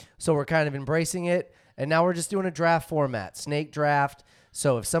better. So we're kind of embracing it. And now we're just doing a draft format, snake draft.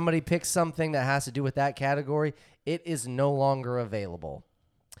 So if somebody picks something that has to do with that category, it is no longer available.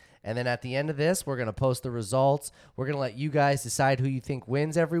 And then at the end of this, we're going to post the results. We're going to let you guys decide who you think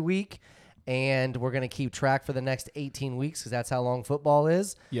wins every week. And we're going to keep track for the next 18 weeks because that's how long football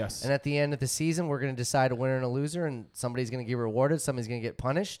is. Yes. And at the end of the season, we're going to decide a winner and a loser, and somebody's going to get rewarded, somebody's going to get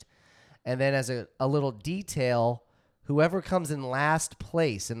punished. And then as a little detail, whoever comes in last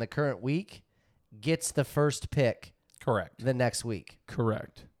place in the current week gets the first pick Correct. the next week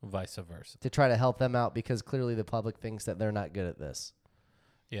Correct. Vice versa. to try to help them out because clearly the public thinks that they're not good at this.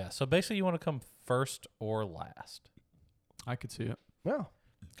 Yeah. So basically, you want to come first or last. I could see it. Yeah.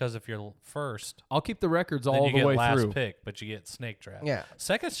 Because if you're first, I'll keep the records then all you the get way last through. pick, but you get snake draft. Yeah.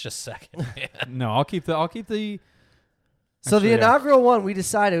 Second's just second, man. No, I'll keep the So Actually, the yeah. inaugural one, we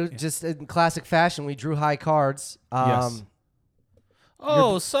decided just in classic fashion, we drew high cards. Yes.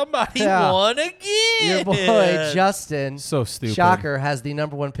 Oh, somebody Yeah. won again. Your boy Justin, so stupid. shocker, has the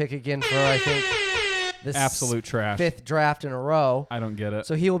number one pick again for I think this Absolute trash. fifth draft in a row. I don't get it.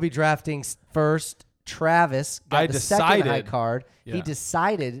 So he will be drafting first. Travis got I the second high decided- card. He Yeah.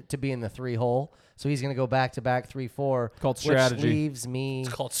 decided to be in the 3-hole, so he's going to go back to back 3-4. Called which strategy. leaves me It's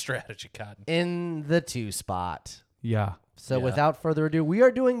called strategy, Cotton. in the 2 spot. Yeah. So Yeah. without further ado, we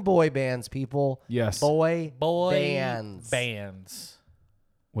are doing boy bands, people. Yes. Boy Bands. bands.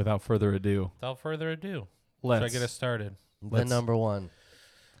 Without further ado, Without further ado, let's let's get us started. The Let's- number one.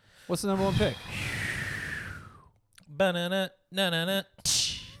 What's the number one pick? Banana, na-na-na.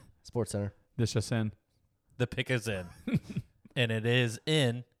 Sports Center. This just in. The pick is in, and it is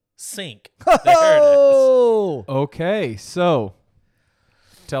in sync. There it is. Oh! Okay, so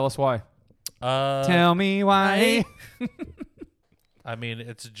tell us why. Tell me why. I mean,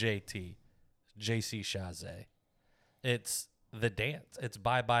 it's JC Chazé. It's the dance. It's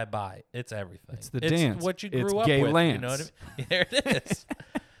bye bye bye. It's everything. It's the dance. What you It's grew up gay with. Lance. You know what I mean? There it is.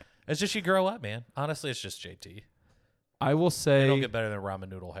 It's just you grow up, man. Honestly, it's just JT. I will They don't say, get better than ramen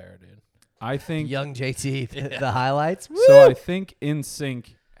noodle hair, dude. I think Young JT, Yeah. the highlights. so. I think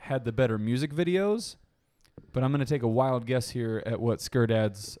NSYNC had the better music videos, but I'm going to take a wild guess here at what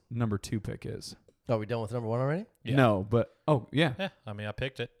Skurdad's number 2 pick is. Are we done with number one already? Yeah. No, but yeah, Yeah, I mean, I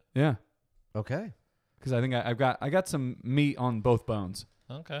picked it. yeah, Okay. because I think I got some meat on both bones.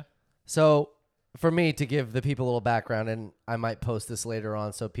 Okay. So, for me to give the people a little background, and I might post this later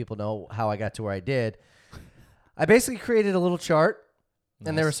on so people know how I got to where I did. I basically created a little chart,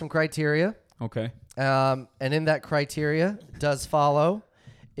 and there were Nice. some criteria. Okay, And in that criteria does follow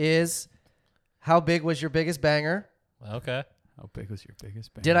is how big was your biggest banger? Okay. how big was your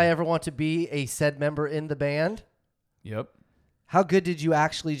biggest band? Did I ever want to be a said member in the band? Yep. How good did you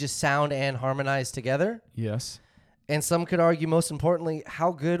actually just sound and harmonize together? Yes. And some could argue, most importantly,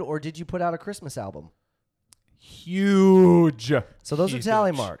 how good or did you put out a Christmas album? Huge. So those are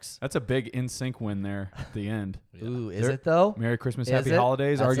tally Huge. marks. That's a big NSYNC win there at the end. Yeah. Ooh, is There- it though? Merry Christmas, Is Happy it?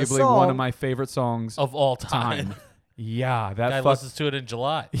 Holidays. That's a Arguably song. one of my favorite songs Of all time. time. Yeah, that Guy fuck. listens to it in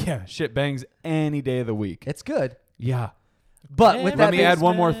July. Yeah, shit bangs any day of the week. It's good. Yeah. But with Let that me being add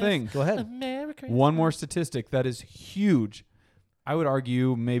one more Christmas. thing. Go ahead. Merry Christmas. One more statistic that is huge. I would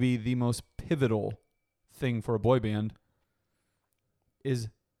argue maybe the most pivotal thing for a boy band is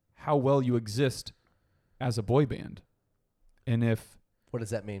how well you exist as a boy band. And if What does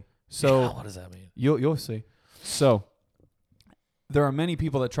that mean? so, Yeah, what does that mean? you'll see. So there are many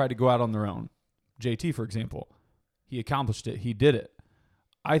people that try to go out on their own. JT, for example, he accomplished it. He did it.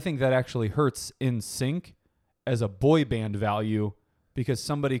 I think that actually hurts NSYNC as a boy band value because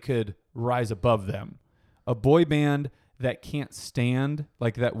somebody could rise above them. A boy band that can't stand,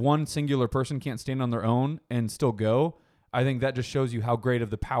 like that one singular person can't stand on their own and still go, I think that just shows you how great of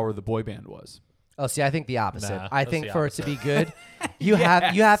the power the boy band was. Oh, see, I think the opposite. Nah, I that's think the for it to be opposite. good, you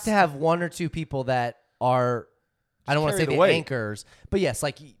have to have one or two people that are, I don't want to say carry the the weight. anchors, but yes,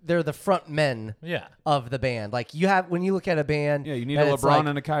 like they're the front men Yeah. of the band. Like you have, when you look at a band, Yeah, you need that a it's LeBron like,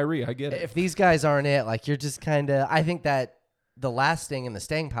 and a Kyrie. I get it. if these guys aren't it, like you're just kind of, I think that the lasting and the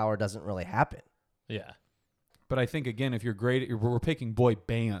staying power doesn't really happen. Yeah. But I think, again, if you're great, we're picking boy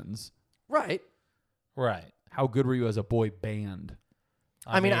bands. Right. Right. How good were you as a boy band?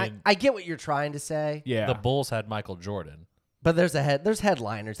 I mean, I get what you're trying to say, Yeah. The Bulls had Michael Jordan, but there's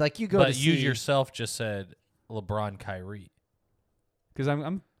headliners. Like you go but to you see yourself just said LeBron, Kyrie. Because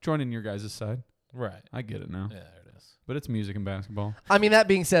I'm joining your guys' side. Right. I get it now. Yeah, there it is. But it's music and basketball. I mean, that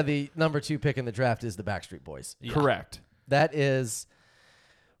being said, the number 2 pick in the draft is the Backstreet Boys. Yeah. Correct. That is,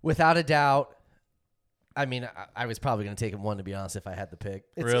 without a doubt. I mean, I was probably going to take him 1, to be honest, if I had the pick.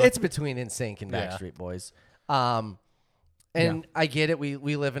 Really? It's between NSYNC and Yeah. Backstreet Boys. And I get it. We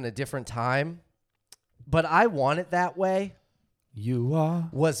live in a different time, but I want it that way. You are.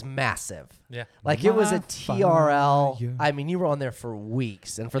 Was massive. Yeah. Like it was a My TRL. fire. I mean, you were on there for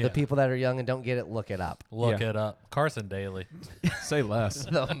weeks. And for the Yeah. people that are young and don't get it, look it up. Look Yeah. it up. Carson Daly. Say less.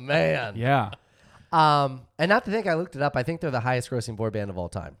 The man. Yeah. And not to think I looked it up. I think they're the highest grossing boy band of all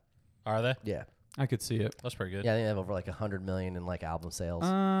time. Are they? Yeah. I could see it. That's pretty good. Yeah, they have over like 100 million in like album sales.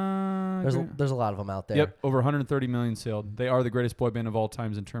 There's There's a lot of them out there. Yep, over 130 million sold. They are the greatest boy band of all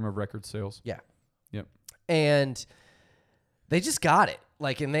times in terms of record sales. Yeah. Yep. And they just got it.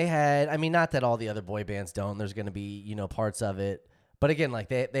 Like, and they had, I mean, not that all the other boy bands don't. There's going to be, parts of it. But again, like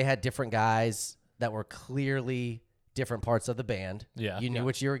they had different guys that were clearly different parts of the band. Yeah. You knew Yeah.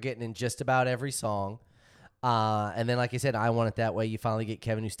 what you were getting in just about every song. And then, like I said, I Want It That Way. You finally get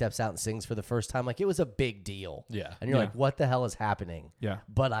Kevin who steps out and sings for the first time. Like, it was a big deal. Yeah. And you're Yeah. like, what the hell is happening? Yeah.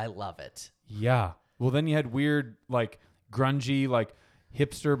 But I love it. Yeah. Well, then you had weird, like, grungy, like,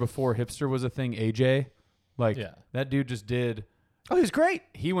 hipster before hipster was a thing, AJ. Like, Yeah. that dude just did. Oh, he was great.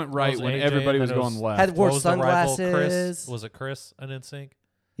 He went right was when AJ, everybody and was then it going was- left. Had wore What was the rival, sunglasses. Chris? Was it Chris and NSYNC?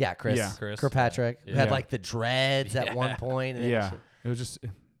 Yeah, Chris. Yeah. Chris. Kirkpatrick. Who Yeah. had Yeah. like the dreads at Yeah. one point. And then Yeah. It was just,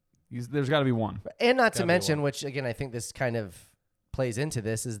 there's got to be one. And not to Gotta be mention, one. which again, I think this kind of plays into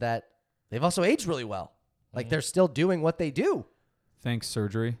this, is that they've also aged really well. Like they're still doing what they do. Thanks,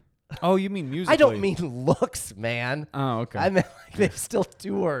 surgery. Oh, you mean musically? I don't mean looks, man. Oh, okay. I mean like they've still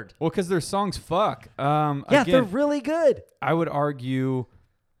toured. Well, because their songs fuck. Yeah, Again, they're really good. I would argue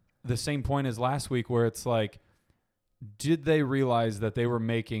the same point as last week, where it's like, did they realize that they were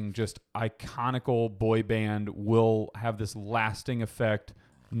making just iconical boy band will have this lasting effect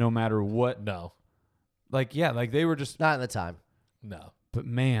no matter what? No. Like, yeah, like they were just, Not in the time. No. but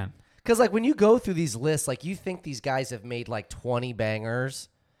man, Because like when you go through these lists, like you think these guys have made like 20 bangers.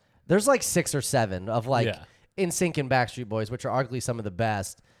 There's like 6 or 7 of like Yeah. NSYNC and Backstreet Boys, which are arguably some of the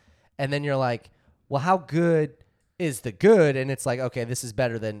best. And then you're like, well, how good is the good? And it's like, okay, this is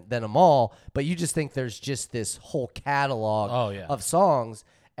better than them all. But you just think there's just this whole catalog Oh, yeah. of songs.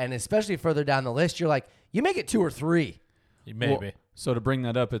 And especially further down the list, you're like, you make it 2 or 3. Maybe. Well, so to bring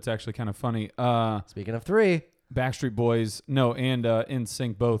that up, it's actually kind of funny. Speaking of 3, Backstreet Boys, no, and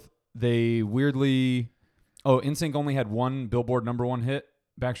NSYNC both. They weirdly, NSYNC only had 1 Billboard #1 hit.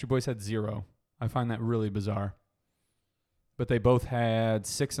 Backstreet Boys had 0. I find that really bizarre. But they both had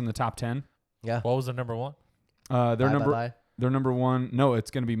 6 in the top 10. yeah. What was the number one? Their Bye, number, bye, bye. their number 1. No,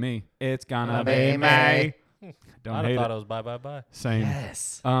 it's gonna be me. It's gonna Be be me. me. Don't I'd have hate thought it. it was bye bye bye. Same.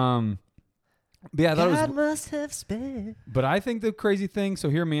 Yes. But yeah, I thought it was. God must have spent. But I think the crazy thing. So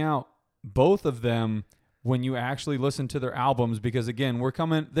hear me out. Both of them, when you actually listen to their albums, because again,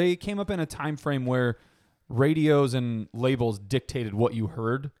 they came up in a time frame where radios and labels dictated what you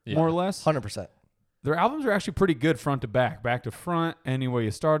heard, Yeah. more or less. 100%. Their albums are actually pretty good front to back to front. Any way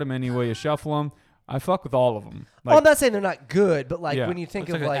you start them, any way you shuffle them. I fuck with all of them. Well, I'm not saying they're not good, but like Yeah. when you think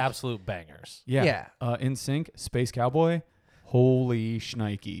Looks of like absolute bangers. yeah. yeah. NSYNC, Space Cowboy, holy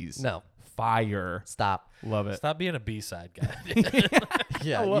shnikes. No, Fire. stop. Love it. Stop being a B-side guy.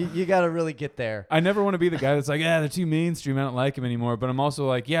 Yeah, you got to really get there. I never want to be the guy that's like, yeah, they're too mainstream. I don't like them anymore. But I'm also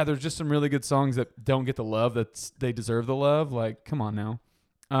like, yeah, there's just some really good songs that don't get the love they deserve the love. Like, come on now.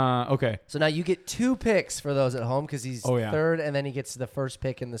 Okay. So now you get 2 picks for those at home because he's Oh, yeah. third, and then he gets the first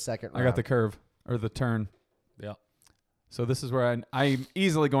pick in the second round. I got the curve or the turn. Yeah. So this is where I'm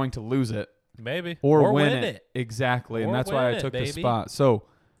easily going to lose it Maybe. or win it. Exactly. And Or that's why I win it, took this baby. spot. So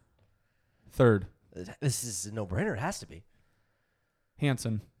third, This is a no-brainer. It has to be.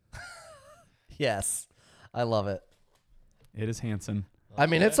 Hanson. Yes, I love it. It is Hanson. I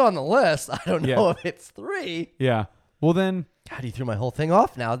mean, it's on the list. I don't know Yeah. if it's 3. Yeah. Well, then. God, you threw my whole thing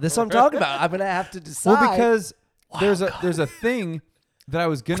off now. This is what I'm talking about. I'm gonna have to decide. Well, because there's a thing that I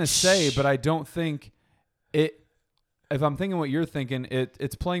was gonna say, but I don't think it. If I'm thinking what you're thinking,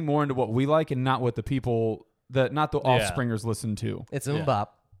 it's playing more into what we like and not what the people not the offspringers listen to. it's Yeah.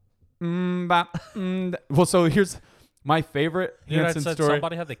 Bop. Well, so here's my favorite You know, I Hanson said story.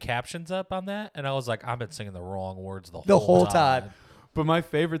 somebody had the captions up on that, and I was like, I've been singing the wrong words The whole time. But my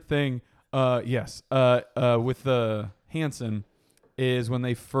favorite thing, with the Hanson, is when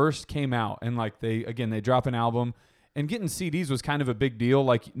they first came out and like they drop an album And getting CDs was kind of a big deal.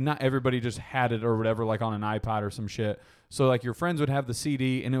 Like, not everybody just had it or whatever, like on an iPod or some shit. So, like, your friends would have the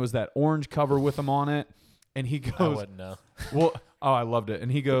CD, and it was that orange cover with them on it. And he I goes, wouldn't know. well, oh, I loved it. And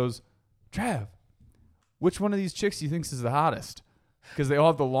he goes, Trav, which one of these chicks do you think is the hottest? Because they all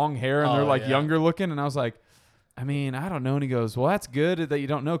have the long hair and they're Oh, like yeah. younger looking. And I was like, I mean, I don't know. And he goes, well, that's good that you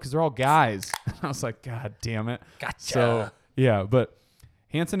don't know because they're all guys. And I was like, God damn it. Gotcha. So, yeah. But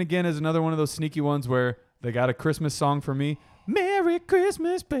Hanson, again, is another one of those sneaky ones where they got a Christmas song for me. Merry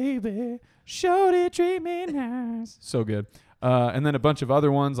Christmas, baby. Shorty treat me nice. So good. And then a bunch of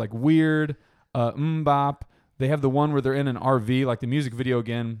other ones like Weird, Mbop. They have the one where they're in an RV, like the music video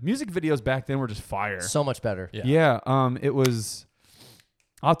again. Music videos back then were just fire. So much better. Yeah. Yeah. It was.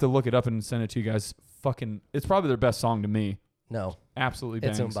 I'll have to look it up and send it to you guys. It's probably their best song to me. No, Absolutely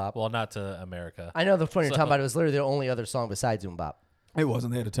it's bangs. Umbop. Well, not to America. I know the point you're So- talking about. It was literally the only other song besides Umbop. It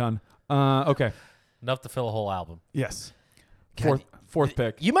wasn't. They had a ton. Okay. Enough to fill a whole album. Yes. God, Fourth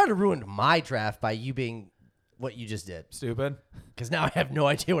pick. You might have ruined my draft by you being what you just did, Stupid. because now I have no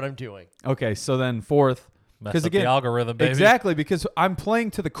idea what I'm doing. Okay. So then fourth. Mess 'Cause up again- the algorithm, baby. Exactly, because I'm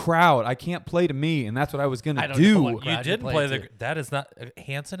playing to the crowd. I can't play to me, and that's what I was gonna I don't do. know what You crowd didn't play play to. the. That is not.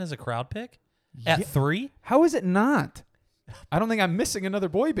 Hanson is a crowd pick at 3. How is it not? I don't think I'm missing another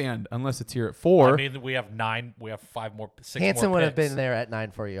boy band unless it's here at 4. I mean, we have 9. We have 5 more. 6 Hanson more would have picks. been there at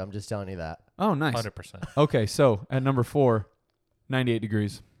 9 for you. I'm just telling you that. Oh, nice. 100%. Okay, so at number 4, 98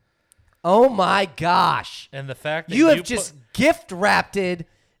 Degrees. Oh my gosh! And the fact that You have put- just gift wrapped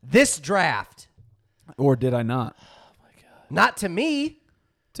this draft. Or did I not? Not to me.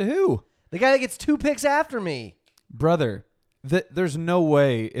 To who? The guy that gets 2 picks after me. Brother, there's no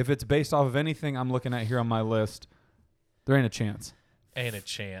way, if it's based off of anything I'm looking at here on my list, there ain't a chance. ain't a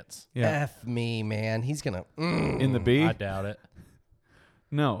chance. Yeah. F me, man. He's gonna. In the B? I doubt it.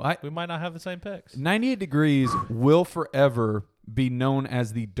 No. We might not have the same picks. 98 Degrees will forever be known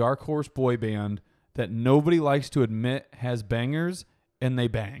as the dark horse boy band that nobody likes to admit has bangers, and they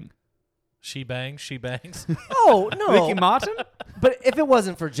bang. She bangs. She bangs. Oh no! Ricky Martin? But if it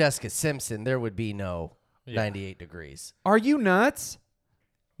wasn't for Jessica Simpson, there would be no Yeah. 98 Degrees. Are you nuts?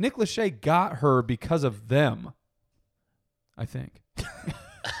 Nick Lachey got her because of them, I think.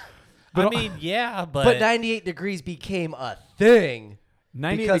 I mean, yeah, But 98 Degrees became a thing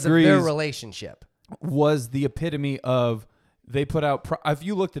 98 because Degrees of their relationship. was the epitome of, they put out, if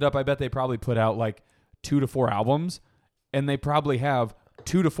you looked it up, I bet they probably put out like 2 to 4 albums, and they probably have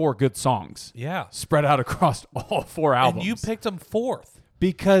 2 to 4 good songs yeah. spread out across all 4 albums. And you picked them 4th.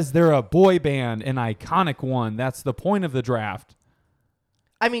 Because they're a boy band, an iconic one. That's the point of the draft.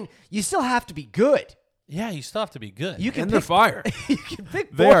 I mean, you still have to be good. Yeah, you still have to be good. You can And they're pick, fire. you can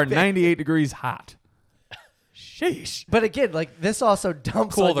pick They boy are band. 98 degrees hot. Sheesh. But again, like this also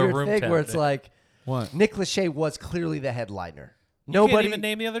dumps Cool, on the your room thing where it's temperature. like What? Nick Lachey was clearly the headliner. You Nobody can't even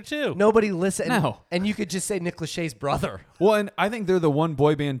name the other 2. Nobody listened. No. And you could just say Nick Lachey's brother. Well, and I think they're the one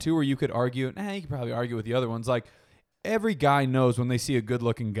boy band too where you could argue. You could probably argue with the other ones. Like every guy knows when they see a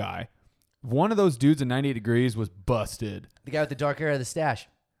good-looking guy. One of those dudes in 98 Degrees was busted. The guy with the dark hair of the stash.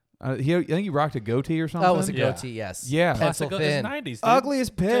 I think he rocked a goatee or something. Oh, it was a Yeah. goatee, yes. Yeah. Pencil It's thin. 90s, dude. Ugly as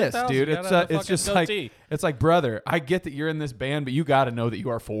piss, 2000, dude. you It's gotta have a it's just fucking goatee. like it's like, brother, I get that you're in this band, but you got to know that you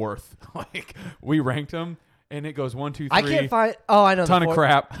are 4th. Like we ranked them, and it goes 1, 2, 3. I can't find. Oh, I know. Ton the of fourth-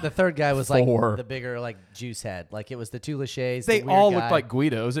 crap. The third guy was like 4. the bigger, like juice head. Like it was the 2 Lachey's. They the weird all guy. looked like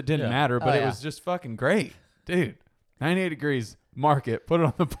Guidos. It didn't Yeah. matter, but Oh, it yeah. was just fucking great, dude. 98 Degrees. Mark it. Put it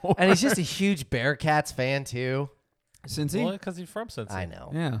on the board. And he's just a huge Bearcats fan too. Cincy. Well, because he's from Cincy. I know.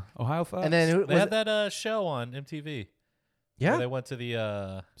 Yeah, Ohio Fox. And then who They was had it? that show on MTV. Yeah. Where they went to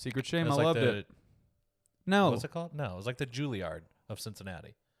the. Secret it Shame. was I like loved the, it. No, What's it called? No, it was like the Juilliard of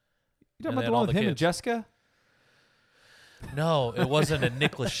Cincinnati. you talking and about then the one all with the him and kids. Jessica? No, it wasn't a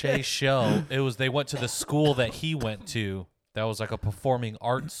Nick Lachey show. It was they went to the school that he went to. That was like a performing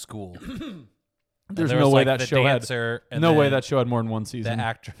arts school. And There's there no was, way like, that the show had. dancer and No way then that show had more than one the season.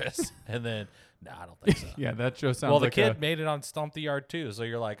 actress, and then no, I don't think so. Yeah, that show sounds Well, the like kid a, made it on Stomp the Yard too, so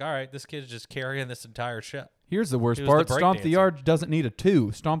you're like, all right, this kid's just carrying this entire show. Here's the worst He was the part. break Stomp the dancer. Yard doesn't need a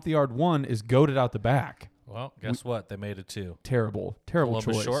 2. Stomp the Yard 1 is goaded out the back. Well, guess what? They made it too. Terrible. Terrible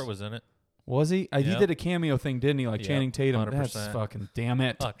Columbus choice. Short was in it. Was he? He Yep. did a cameo thing, didn't he? Like Yep, Channing Tatum. That's 100%. fucking damn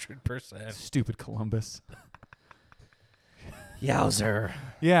it. 100%. Stupid Columbus. Yowzer.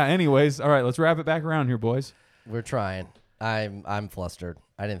 Yeah, anyways. All right, let's wrap it back around here, boys. We're trying. I'm flustered.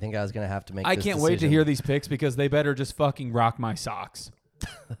 I didn't think I was gonna have to make. I this can't wait to decision. hear these picks because they better just fucking rock my socks.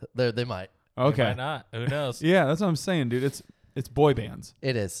 They might. Okay. Why not? Who knows? Yeah, that's what I'm saying, dude. It's boy bands.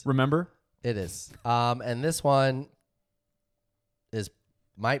 It is. Remember? It is. And this one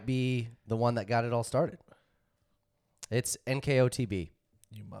might be the one that got it all started. It's NKOTB.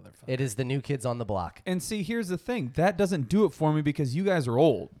 You motherfucker. It is the New Kids on the Block. And see, here's the thing. That doesn't do it for me because you guys are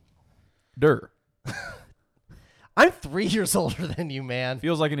old. Dur. I'm 3 years older than you, man.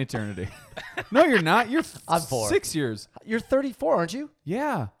 Feels like an eternity. No, you're not. You're I'm 4. 6 years. You're 34, aren't you?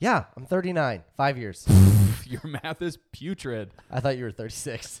 Yeah. Yeah, I'm 39. 5 years. Your math is putrid. I thought you were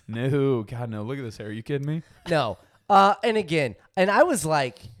 36. No. God, no. Look at this hair. Are you kidding me? No. And again, and I was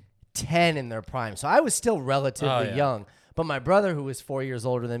like 10 in their prime, so I was still relatively young. But my brother, who was 4 years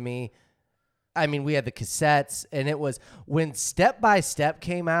older than me, I mean, we had the cassettes, and it was when Step by Step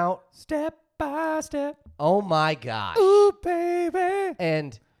came out. Step by step. Oh my gosh. Ooh, baby.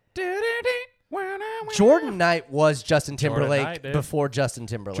 And Do-do-do. Jordan Knight was Justin Jordan Timberlake Knight, dude. before Justin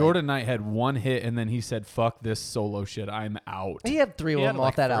Timberlake. Jordan Knight had one hit, and then he said, fuck this solo shit. I'm out. He had 3 of He had them like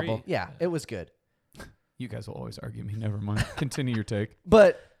off that 3. album. Yeah, it was good. You guys will always argue me. Never mind. Continue your take.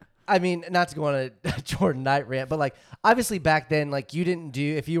 But I mean, not to go on a Jordan Knight rant, but like obviously back then, like you didn't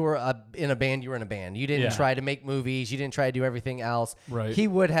do, if you were in a band, you were in a band. You didn't Yeah. try to make movies. You didn't try to do everything else. Right. He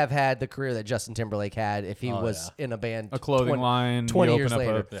would have had the career that Justin Timberlake had if he Oh, was in a band. A clothing line. 20 you years open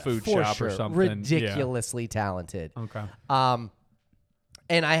up later. a food For shop sure. or something. Ridiculously talented. Yeah. Okay.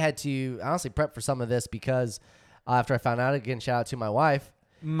 And I had to honestly prep for some of this because after I found out, again, shout out to my wife.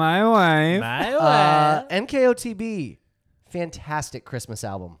 My wife. NKOTB, fantastic Christmas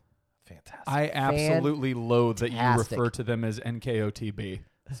album. Fantastic. I absolutely loathe that you Fantastic. refer to them as NKOTB.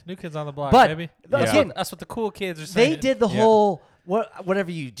 It's New Kids on the Block, But baby. again, That's what the cool kids are saying. they did the whole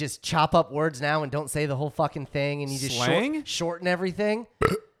whatever you just chop up words now and don't say the whole fucking thing and you just Slang? shorten everything.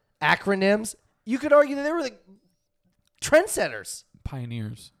 Acronyms. You could argue that they were like trendsetters.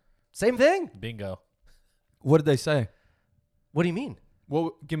 Pioneers. Same thing. Bingo. What did they say? What do you mean?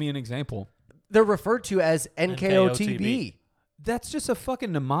 Well, give me an example. They're referred to as NKOTB. NKOTB. That's just a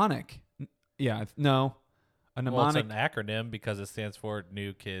fucking mnemonic. Yeah, no. A Well, it's mnemonic. an acronym because it stands for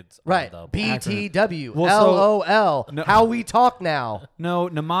New Kids Right. on the Block. BTW. Well, so- LOL. No. How we talk now. No,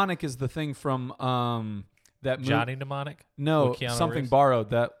 mnemonic is the thing from that movie. Johnny Mnemonic? No, With Keanu something Reeves? borrowed.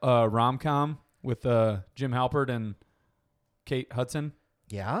 That rom-com with Jim Halpert and Kate Hudson.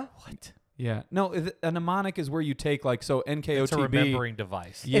 Yeah? What? Yeah. No, a mnemonic is where you take like, so NKOTB. It's a remembering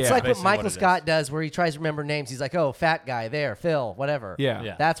device. Yeah. It's like what basically Michael it is. Scott does where he tries to remember names. He's like, oh, fat guy there, Phil, whatever. Yeah.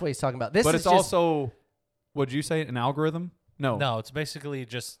 Yeah. That's what he's talking about. This But is it's just, also, what'd you say, an algorithm? No. No, it's basically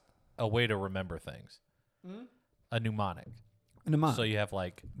just a way to remember things. A mnemonic. A mnemonic. So you have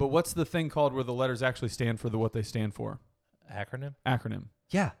like But what's the thing called where the letters actually stand for what they stand for? acronym. Acronym.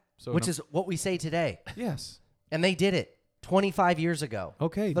 yeah, So which is what we say today. Yes. And they did it 25 years ago.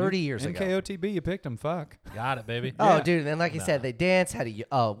 Okay. 30 years ago. NKOTB, you picked them. Fuck. Got it, baby. Oh, Yeah. dude. And like I said, they danced, had a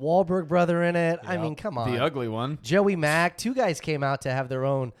Wahlberg brother in it. I Yep. mean, come on. The ugly one. Joey Mack. 2 guys came out to have their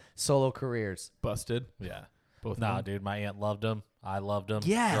own solo careers. Busted. Yeah. Both of Nah, them. dude, my aunt loved him. I loved him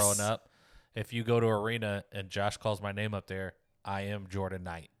Yes. growing up. If you go to arena and Josh calls my name up there, I am Jordan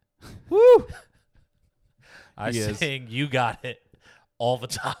Knight. Woo! I He is. sing "You Got It" all the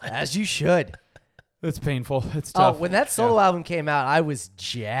time. As you should. It's painful. It's Oh, tough. when that solo album came out, I was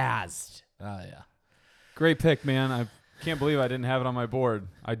jazzed. Oh yeah. Great pick, man. I can't believe I didn't have it on my board.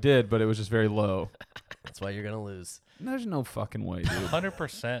 I did, but it was just very low. That's why you're going to lose. There's no fucking way, dude.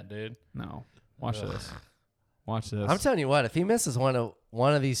 100%, dude. No. Watch this. Watch this. I'm telling you what, if he misses one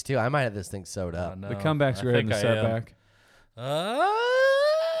of these 2, I might have this thing sewed up. No, the comeback's I greater than think the I am. setback.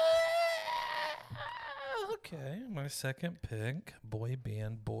 Okay, my second pick, boy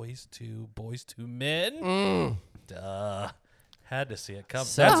band, Boys to Men. Mm. Duh, had to see it come.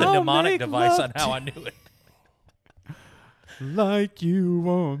 So- That's a I'll mnemonic make device love on how I knew it. Like you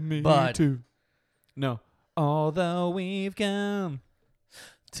want me But- to. No. Although we've come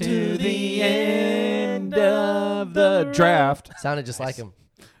to the end of the draft. Sounded just like him.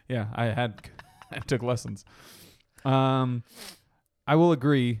 Yeah, I took lessons. I will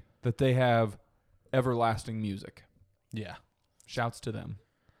agree that they have everlasting music. Yeah, Shouts to them.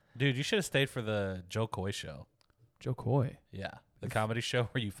 dude, you should have stayed for the Joe Coy show. Joe Coy. Yeah, the comedy show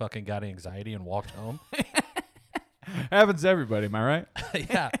where you fucking got anxiety and walked home. Happens to everybody, am I right?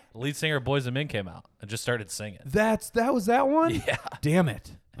 Yeah, lead singer of Boys and Men came out and just started singing. That was that one? Yeah, Damn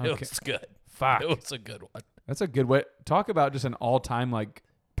it. it Okay. was good. Fuck. It was a good one. That's a good way. Talk about just an all-time like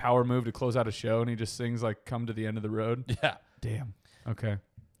power move to close out a show, and he just sings like "Come to the End of the Road." Yeah, Damn. Okay,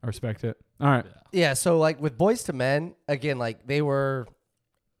 I respect it. All right. Yeah, so like with Boys to Men, again, like they were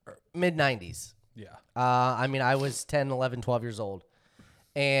mid 90s. yeah. I mean, I was 10, 11, 12 years old.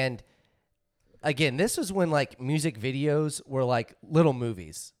 And again, this was when like music videos were like little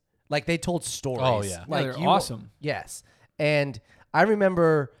movies. Like they told stories. Oh, yeah. Like they're awesome. Yes. And I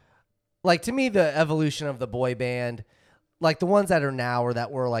remember, like, to me, the evolution of the boy band like the ones that are now or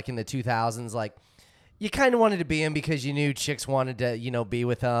that were like in the 2000s, like you kind of wanted to be in because you knew chicks wanted to, you know, be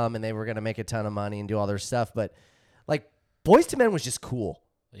with them and they were going to make a ton of money and do all their stuff. But like Boyz II Men was just cool.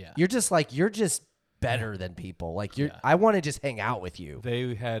 Yeah. You're just better than people. Like I want to just hang out with you.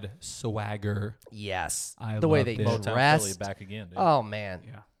 They had swagger. Yes. I the way loved they it. Motown Philly dressed. back again, dude. Oh man.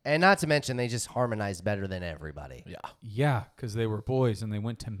 Yeah. And not to mention they just harmonized better than everybody. Yeah. Yeah, because they were boys and they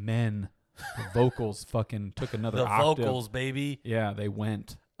went to men. The vocals fucking took another The octave. vocals, baby. Yeah, they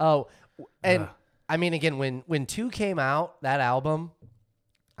went. Oh, and Ugh. I mean, again, when 2 came out, that album,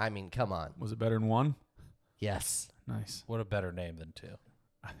 I mean, come on. Was it better than 1? Yes. Nice. What a better name than 2.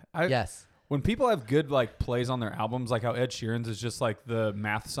 Yes. When people have good like plays on their albums, like how Ed Sheeran's is just like the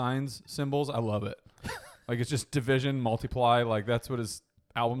math signs symbols, I love it. Like it's just division, multiply, like that's what his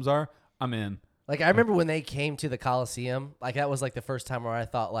albums are. I'm in. Like, I remember when they came to the Coliseum, like, that was, like, the first time where I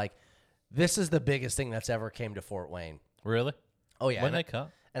thought, like, this is the biggest thing that's ever came to Fort Wayne. Really? Oh, yeah. When and, they come?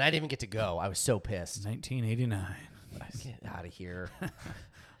 and I didn't even get to go. I was so pissed. 1989. Get out of here.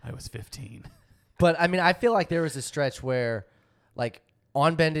 I was 15. But, I mean, I feel like there was a stretch where, like,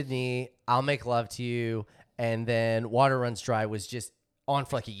 On Bended Knee, I'll Make Love to You, and then Water Runs Dry was just on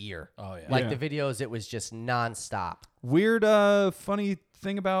for, like, a year. Oh, yeah. Like, Yeah. the videos, it was just nonstop. Weird, funny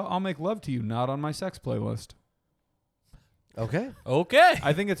thing about I'll Make Love to You, not on my sex playlist. Okay. Okay.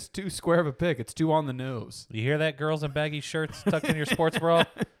 I think it's too square of a pick. It's too on the nose. You hear that, girls in baggy shirts tucked in your sports bra?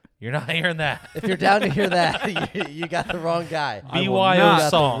 You're not hearing that. If you're down to hear that, you got the wrong guy. I will BYO You not- got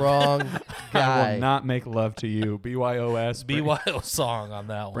song. the wrong I guy. will not make love to you. BYOS. BYO song on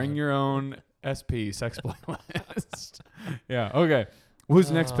that one. Bring your own SP, sex playlist. Yeah, okay.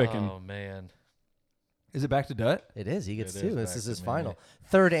 Who's next picking? Oh, man. Is it back to Dutt? It is. He gets It 2. is This back is to his me. final.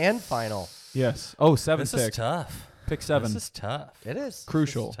 Third and final. Yes. Oh, 7 This pick. is tough. Pick 7. This is tough. It is.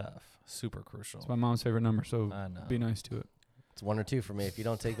 Crucial. This is tough. Super crucial. It's my mom's favorite number, so I know. be nice to it. It's 1 or 2 for me. If you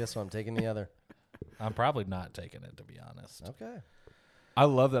don't take this one, I'm taking the other. I'm probably not taking it, to be honest. Okay. I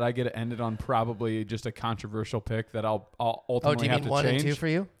love that I get to end it on probably just a controversial pick that I'll Oh, ultimately do you have mean to 1 change. and 2 for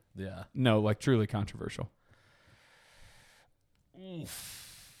you? Yeah. No, like truly controversial.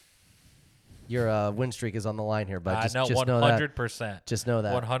 Your win streak is on the line here, but I just, know just know that. 100%. Just know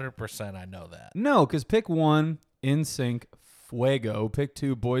that. 100% I know that. No, because pick 1, NSYNC, Fuego. Pick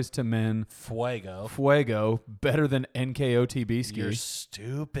 2, Boyz II Men, Fuego. Fuego. Better than NKOTB ski. You're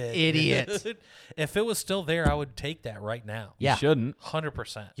stupid. Idiot. dude. If it was still there, I would take that right now. Yeah. You shouldn't.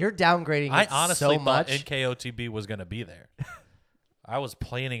 100%. You're downgrading I it honestly so thought much. NKOTB was going to be there. I was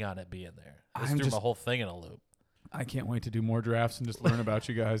planning on it being there. This I'm threw just- my whole thing in a loop. I can't wait to do more drafts and just learn about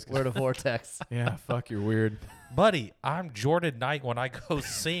you guys. 'cause- Word of Vortex. yeah, fuck, you're weird. Buddy, I'm Jordan Knight when I go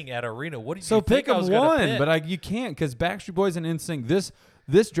sing at Arena. What do you So think pick I was them gonna one, pick? but you can't because Backstreet Boys and NSYNC.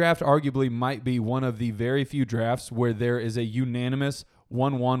 This draft arguably might be one of the very few drafts where there is a unanimous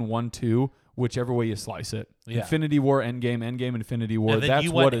 1-1, 1-2, whichever way you slice it. Yeah. Infinity War, Endgame, Infinity War. and then That's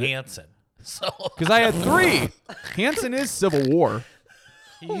you what went it is. Hanson. So Because I had 3. Hanson is Civil War.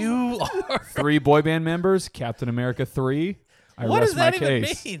 you are. 3 boy band members. Captain America 3. I What rest does that my even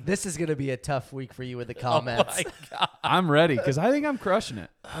case. mean? This is going to be a tough week for you with the Oh comments. my god. I'm ready because I think I'm crushing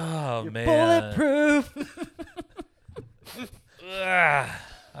it. Oh man. Bulletproof. Ugh.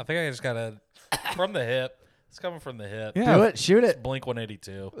 I think I just gotta from the hip. It's coming from the hip. Yeah. Do it. Shoot it. Blink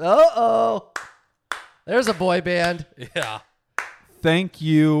 182. Uh-oh. There's a boy band. Yeah. Thank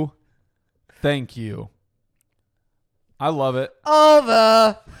you. Thank you. I love it. All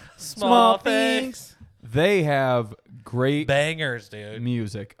the Small things. They have great Bangers, dude.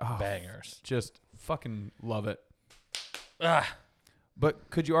 music. Oh, Bangers. just fucking love it. Ah, But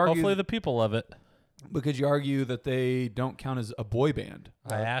could you argue? hopefully the people love it. But could you argue that they don't count as a boy band?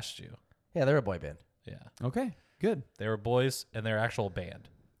 I asked you. Yeah, they're a boy band. Yeah. Okay, good, They were boys and they're actual band.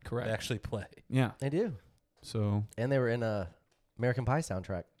 correct. They actually play. Yeah. They do. So And they were in a American Pie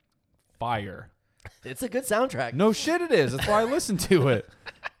soundtrack. fire. It's a good soundtrack. No shit, it is. That's why I listen to it.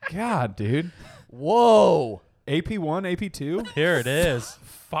 God, dude. Whoa. AP1, AP2, Here it is.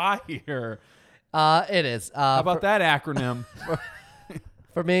 fire. It is. How about that acronym?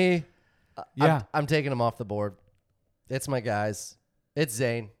 For me, Yeah. I'm taking them off the board. It's my guys. It's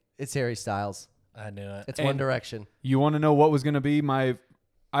Zayn. It's Harry Styles. I knew it. It's And- One Direction. You want to know what was going to be my?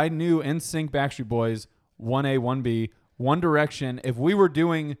 I knew NSYNC, Backstreet Boys, 1A, 1B, One Direction. If we were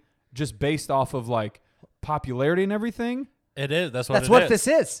doing just based off of like popularity and everything, It is. That's what That's it what is. this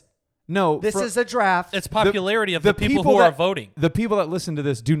is. no. This fro- is a draft. It's popularity of the people who that, are voting. The people that listen to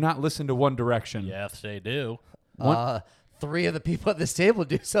this do not listen to One Direction. Yes, they do. One- 3 of the people at this table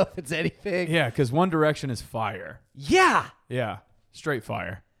do, so if it's anything. Yeah, because One Direction is fire. Yeah. Yeah, straight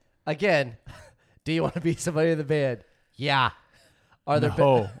fire. Again, do you want to be somebody in the band? Yeah. Are there?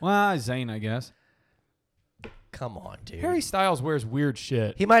 No. Well, Zayn, I guess. Come on, dude. Harry Styles wears weird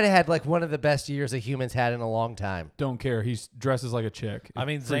shit. He might have had like one of the best years a human's had in a long time. Don't care. He dresses like a chick. I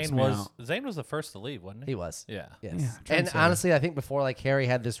mean, It freaks Zayn me was out. the first to leave, wasn't he? He was. Yeah. Yes. Yeah, And trendsetter. honestly, I think before like Harry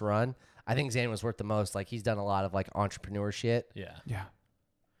had this run, I think Zayn was worth the most. Like he's done a lot of like entrepreneur shit, Yeah. Yeah.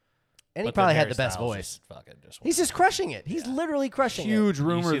 and he But then probably had Harry the best Styles voice. just fucking just He's just crushing it. He's literally crushing it. Huge You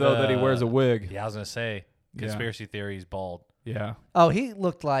rumor see though that he the- wears a wig. Yeah, I was gonna say Yeah. conspiracy theory. He's bald. Yeah. Oh, he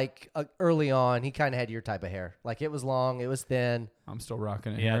looked like early on. He kind of had your type of hair. Like it was long, it was thin. I'm still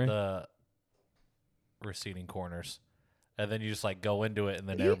rocking it. He Harry. had the receding corners, and then you just like go into it, and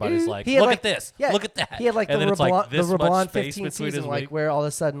then He- everybody's like, he had, "Look like- at this! Yeah, Look at that!" He had like and the then it's like LeBron, this the much LeBron space 15 between season, his like wig. where all of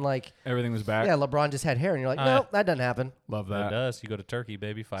a sudden, like Everything was back. yeah, LeBron just had hair, and you're like, Oh, no, yeah. that doesn't happen. Love It that. does. You go to Turkey,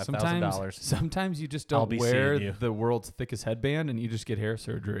 baby, $5,000. Sometimes you just I'll don't be wear seeing you. the world's thickest headband and you just get hair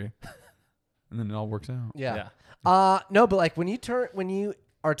surgery. And then it all works out. Yeah. No, but like when you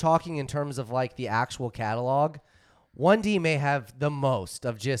are talking in terms of like the actual catalog, 1D may have the most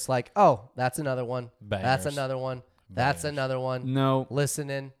of just like, oh, that's another one. That's Bangers. another one. That's Bangers. another one. No.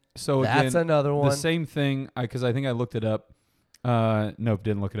 Listening. So That's again, another one. The same thing, because I think I looked it up. Nope,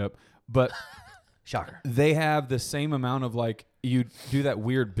 didn't look it up. But Shocker. they have the same amount of like, you do that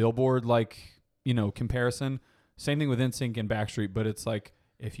weird billboard like, comparison. Same thing with NSYNC and Backstreet, but it's like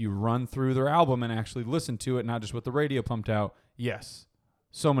if you run through their album and actually listen to it, not just what the radio pumped out, yes.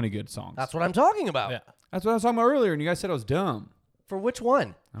 So many good songs. That's what I'm talking about. Yeah. That's what I was talking about earlier, and you guys said I was dumb. For which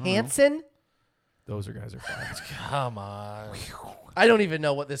one? don't know. Hanson? Those guys are fine. Come on. I don't even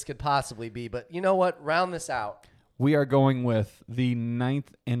know what this could possibly be, but you know what? Round this out. We are going with the 9th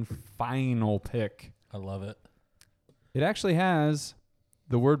and final pick. I love it. It actually has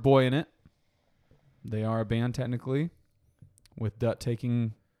the word boy in it. They are a band technically, with Dutt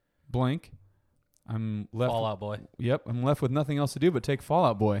taking blank. I'm left. Fall Out Boy. Yep, I'm left with nothing else to do but take Fall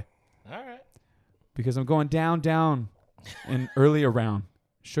Out Boy All right. because I'm going down, and earlier round.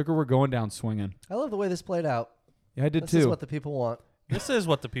 Sugar, we're going down swinging. I love the way this played out. Yeah, I did This too. is what the people want. This is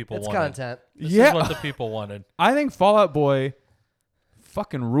what the people It's wanted. content. This Yeah. is what the people wanted. I think Fall Out Boy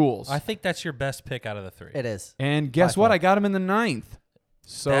fucking rules. I think that's your best pick out of the three. It is. and guess By what? far. I got him in the 9th.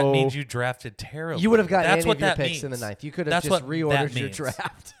 So that means you drafted terribly. You would have gotten That's any what of your that picks in the means. ninth. You could have That's just what reordered that your means.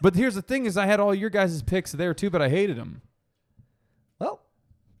 draft. But here's the thing: is I had all your guys' picks there too, but I hated them. Well,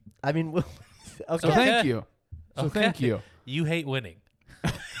 I mean, okay. So thank you. So Okay. thank you. You hate winning.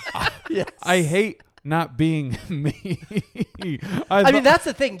 Yes. I hate not being me. I mean, that's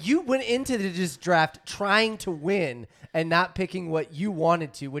the thing. You went into this draft trying to win and not picking what you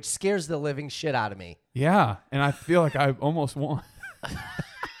wanted to, which scares the living shit out of me. yeah, and I feel like I almost won.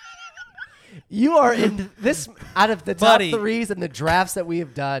 You are in this out of the top Buddy. threes and the drafts that we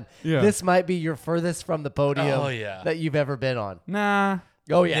have done. Yeah. This might be your furthest from the podium Oh, yeah. that you've ever been on. Nah,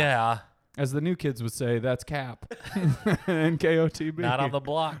 Oh Yeah. as the new kids would say, that's cap. NKOTB. Not on the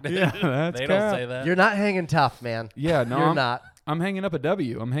block. dude. Yeah, that's they cap. don't say that. You're not hanging tough, man. Yeah, no, You're I'm not. I'm hanging up a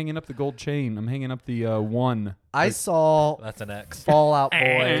W. I'm hanging up the gold chain. I'm hanging up the one. I saw That's an X. Fallout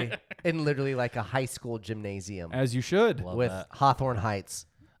Boy in literally like a high school gymnasium As you should. Love with that. Hawthorne Heights.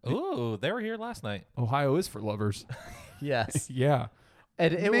 Ooh, they were here last night. Ohio is for lovers. Yes. Yeah.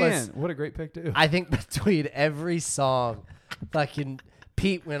 And it Man, was, what a great pick too. I think between every song, fucking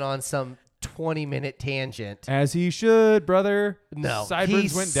Pete went on some 20-minute tangent. As he should, brother. No,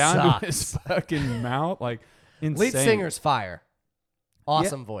 Sideburns he went down sucks. to his fucking mouth. Like, insane. Lead singer's fire.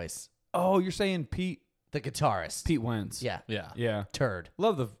 Awesome voice. Oh, you're saying Pete The guitarist. Pete Wentz. Yeah. Yeah. Yeah. Turd.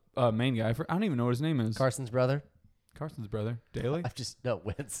 Love the main guy. I don't even know what his name is. Carson's brother. Carson's brother. Daly? I just no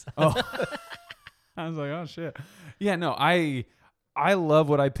wins. Oh. I was like, oh shit. Yeah, no, I love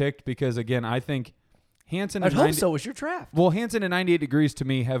what I picked because again, I think Hanson I and hope 90 so was your draft. Well, Hanson and 98 Degrees to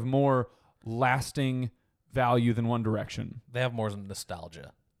me have more lasting value than One Direction. They have more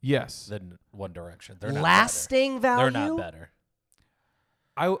nostalgia Yes. than One Direction. They're not Lasting better. value. They're not better.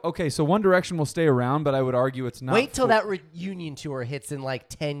 Okay, so One Direction will stay around, but I would argue it's not. Wait till for- that reunion tour hits in like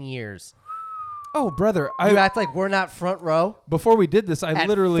 10 years. Oh, brother, You act like we're not front row before we did this, I at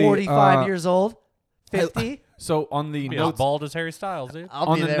literally 45 years old, 50. So on the Be as notes, bald as Harry Styles, dude. I'll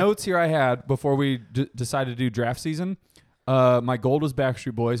on be the there. notes here I had before we decided to do draft season, my gold was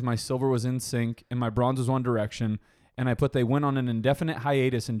Backstreet Boys, my silver was NSYNC, and my bronze was One Direction. And I put they went on an indefinite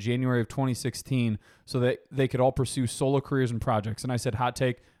hiatus in January of 2016 so that they could all pursue solo careers and projects. And I said, hot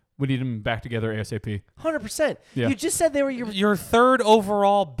take, we need them back together ASAP. 100%. Yeah. You just said they were your. Your third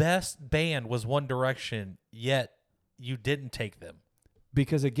overall best band was One Direction, yet you didn't take them.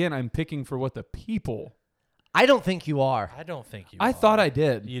 Because again, I'm picking for what the people I don't think you are. I don't think you. I are. thought I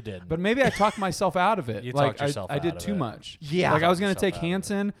did. You did, But maybe I talked myself out of it. You like talked yourself I did out of too it. much. Yeah. Like I was Talked going to yourself take out of it.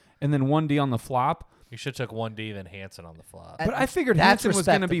 Hansen and then 1D on the flop. you should have took 1D then Hansen on the flop. Uh, But I figured That's Hansen was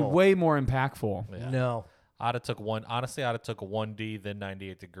going to be respectable. way more impactful. Yeah. No. I'd have took one. Honestly, I'd have took a 1D, then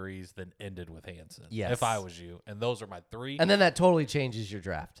 98 degrees, then ended with Hansen. Yes. If I was you, and those are my three. And then that totally changes your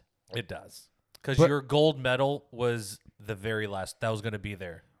draft. It does, because But- your gold medal was the very last. That was going to be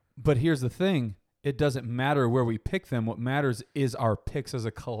there. But here's the thing. It doesn't matter where we pick them. What matters is our picks as a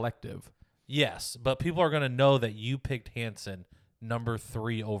collective. Yes, but people are going to know that you picked Hansen number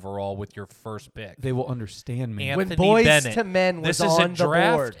 3 overall with your first pick. They will understand me. Anthony When Boys Bennett. to Men was This is a on the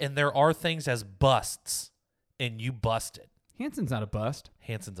draft, board. and there are things as busts, and you busted. Hansen's not a bust.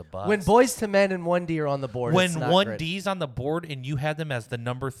 Hansen's a bust. When Boys to Men and 1D are on the board, when it's not 1D's on the board and you had them as the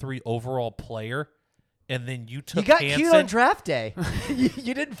number 3 overall player, and then you took You got Hansen, cute on draft day.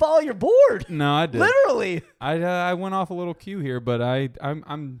 you didn't follow your board. No, I did. Literally. I went off a little cue here, but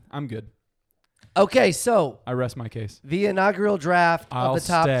I'm good. Okay, so I rest my case. the inaugural draft I'll of the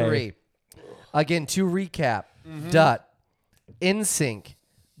top stay. 3. Again, to recap: Dut, NSYNC,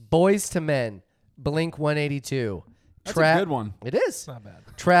 Boys to Men, Blink 182. That's a good one. It is. Not bad.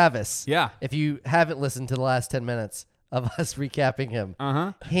 Travis. Yeah. If you haven't listened to the last 10 minutes of us recapping him,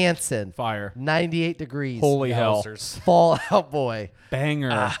 Uh-huh. Hanson, Fire. 98 degrees. Holy hell. Yowzers. Fall Out Boy.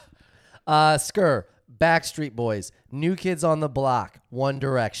 Banger. Skur, Backstreet Boys, New Kids on the Block, One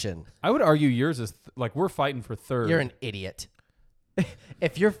Direction. I would argue yours is like we're fighting for third. You're an idiot.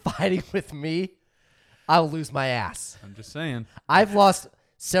 If you're fighting with me, I'll lose my ass. I'm just saying. I've lost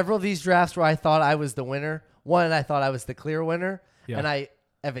several of these drafts where I thought I was the winner. One, I thought I was the clear winner, Yeah. and I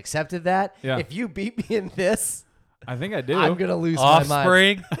have accepted that. Yeah. If you beat me in this, I think I do. I'm going to lose my mind.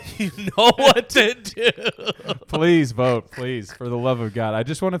 Offspring, you know what to do. Please vote, please, for the love of God. I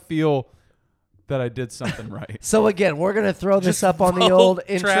just want to feel that I did something right. So again, we're going to throw this up on the Vote old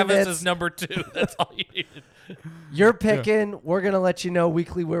Travis intranets. is number 2. That's all you need. You're picking. We're going to let you know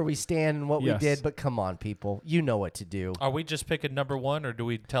weekly where we stand and what Yes. we did. But come on, people. You know what to do. Are we just picking number 1, or do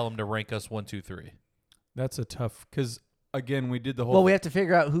we tell them to rank us 1, 2, 3? That's a tough because again we did the whole. Well, we have to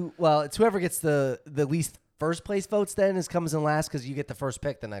figure out who. Well, it's whoever gets the least first place votes then comes in last because you get the first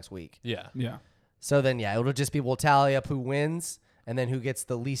pick the next week. Yeah. Yeah. So then, yeah, it'll just be we'll tally up who wins and then who gets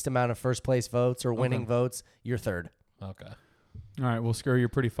the least amount of first place votes or winning votes. You're third. Okay. All right. Well, Scurry, you're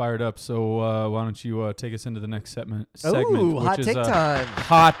pretty fired up. So why don't you take us into the next segment? Ooh, which hot is take time.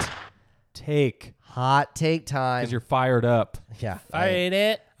 Hot take Hot take time. because you're fired up. Yeah, Fight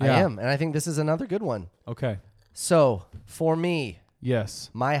it. I Yeah. am, and I think this is another good one. Okay. So for me, Yes.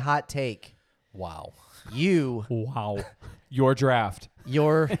 my hot take: Wow. you, Wow. Your draft.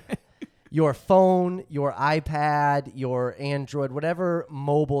 your phone, your iPad, your Android, whatever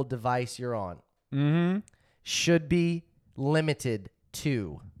mobile device you're on, Mm-hmm. should be limited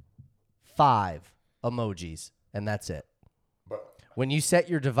to 5 emojis, and that's it. When you set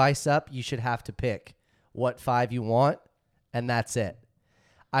your device up, you should have to pick what 5 you want, and that's it.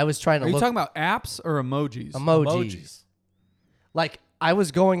 I was trying to Are you look talking about apps or emojis? emojis. Like I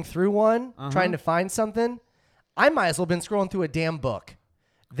was going through one, trying to find something. I might as well have been scrolling through a damn book.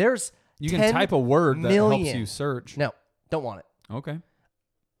 There's You can 10 type a word that helps million. you search. No, don't want it. Okay.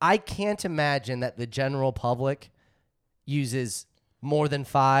 I can't imagine that the general public uses more than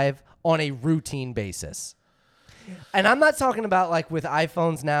 5 on a routine basis. And I'm not talking about like with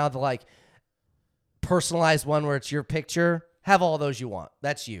iPhones now, the like personalized one where it's your picture. Have all those you want.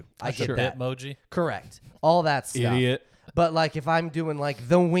 That's you. I get Sure. that. Bitmoji. Correct. All that stuff. Idiot. But like if I'm doing like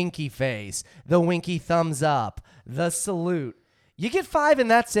the winky face, the winky thumbs up, the salute, you get 5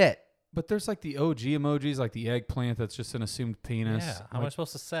 and that's it. But there's like the OG emojis, like the eggplant that's just an assumed penis. Yeah. How am I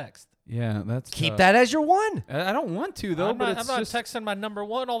supposed to sext? Yeah, that's Keep tough. that as your one. I don't want to though, I'm but not, it's I'm not just texting my number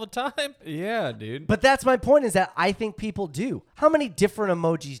 1 all the time. yeah, dude. But that's my point is that I think people do. How many different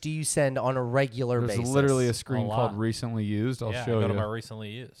emojis do you send on a regular There's basis? literally a screen A lot. called recently used. I'll Yeah, show go to you. my recently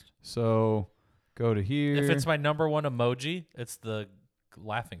used. So go to here. If it's my number 1 emoji, it's the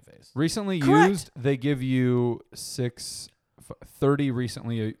laughing face. recently Correct. used, they give you 30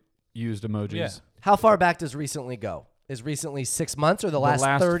 recently used emojis. Yeah. How far back does recently go? Is recently 6 months or the last,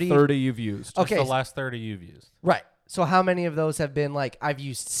 30? 30 you've used. Okay. Just the last 30 you've used. Right. So how many of those have been like I've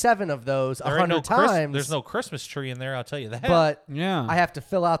used 7 of those There ain't 100 no Chris- times? there's no Christmas tree in there, I'll tell you that. But Yeah. I have to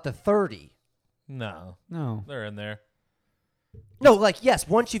fill out the 30. no, no. they're in there. No, like yes,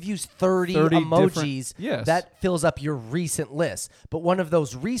 once you've used 30 emojis, different- yes. that fills up your recent list. But one of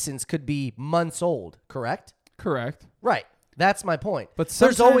those recents could be months old, correct? Correct. Right. That's my point. But there's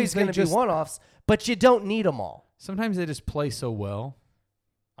sometimes always they going to be just- one-offs, but you don't need them all. Sometimes they just play so well.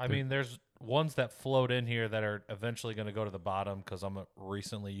 I mean, there's ones that float in here that are eventually going to go to the bottom because I'm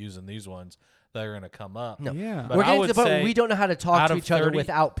recently using these ones that are going to come up. No. Yeah. But We're I getting to would the point where say we don't know how to talk out to of each other 30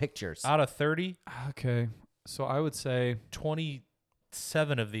 without pictures. Out of 30, Okay. So I would say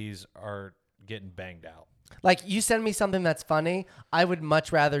 27 of these are getting banged out. Like, you send me something that's funny, I would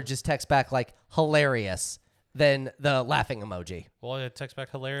much rather just text back, like, hilarious than the laughing emoji. Well, I text back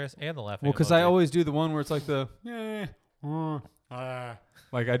hilarious and the laughing. well because I emoji. always do the one where it's like the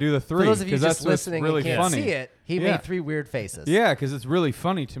like I do the three For those of you because just that's what's listening really and can't funny. see it, he Yeah. made 3 weird faces. Yeah, because it's really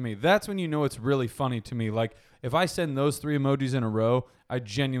funny to me. That's when you know it's really funny to me. Like if I send those 3 emojis in a row, I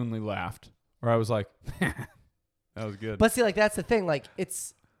genuinely laughed, or I was like, "That was good." But see, like, that's the thing. Like,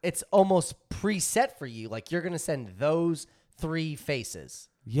 it's almost preset for you. Like, you're going to send those 3 faces.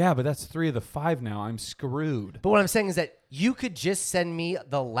 yeah, but that's 3 of the 5 now. I'm screwed. But what I'm saying is that you could just send me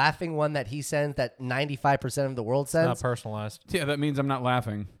the laughing one that he sends that 95% of the world It's not sends. personalized. Yeah, that means I'm not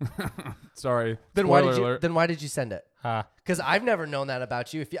laughing. Sorry. Then Spoiler why alert. did you send it? Ha. Because I've never known that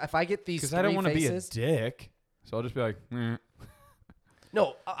about you. If I get these Because 3 I don't want to be a faces, dick, so I'll just be like,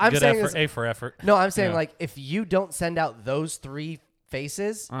 no, I'm Good saying effort, is, A for effort. no, I'm saying Yeah. like if you don't send out those 3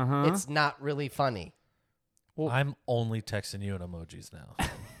 faces, Uh-huh. it's not really funny. I'm only texting you in emojis now.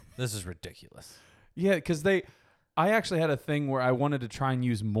 This is ridiculous. Yeah, because I actually had a thing where I wanted to try and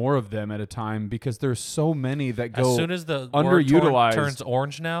use more of them at a time because there's so many that go As soon as the word underutilized. turns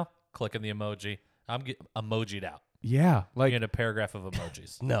orange now, clicking the emoji. I'm emojied out. Yeah, like In a paragraph of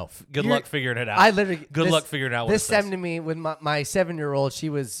emojis. No. Good luck figuring it out. I literally Good this- luck figuring out what This it says. happened to me with my 7-year-old. She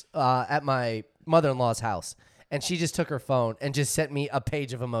was at my mother-in-law's house, and she just took her phone and just sent me a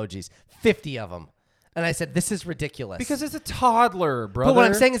page of emojis, 50 of them. And I said, this is ridiculous. because it's a toddler, brother. But what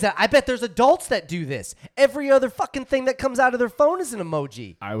I'm saying is that I bet there's adults that do this. Every other fucking thing that comes out of their phone is an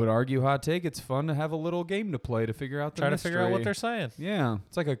emoji. I would argue, hot take. It's fun to have a little game to play to figure out the Try to figure out what they're mystery. saying. Yeah,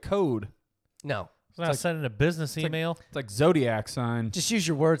 it's like a code. No. It's not sending a business email. It's like zodiac sign. Just use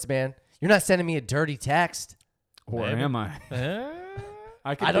your words, man. You're not sending me a dirty text. Or Maybe. am I?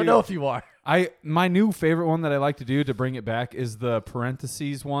 could I don't know if you are. My new favorite one that I like to do to bring it back is the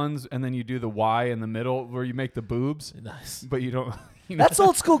parentheses ones, and then you do the Y in the middle where you make the boobs, Nice. but you don't. You know, That's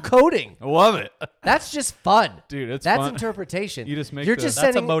old school coding. I love it, That's just fun. dude. It's That's fun. interpretation. You just make You're the- just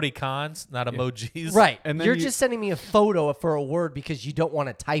That's sending emoticons, not emojis. right. And then You're you- just sending me a photo for a word because you don't want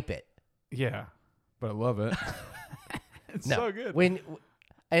to type it. Yeah, but I love it. It's No. so good.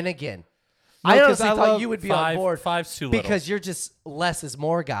 And again, No, I 'cause honestly I thought love you would be on board Five's too little. because you're just less is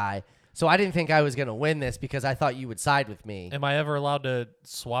more guy. So I didn't think I was going to win this because I thought you would side with me. Am I ever allowed to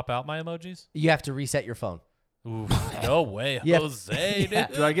swap out my emojis? You have to reset your phone. Ooh, no way, Yeah. Jose. Yeah.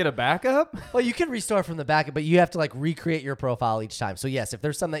 Dude. Do I get a backup? Well, you can restart from the back, but you have to like recreate your profile each time. So yes, if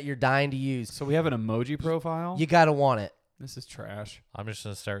there's some that you're dying to use, So we have an emoji profile. you got to want it. This is trash. I'm just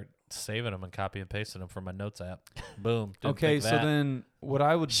gonna start saving them and copy and pasting them from my notes app. Boom. Didn't Okay, think so that. then what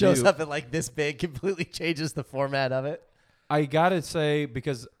I would Shows do, up at like this big, completely changes the format of it. I gotta say,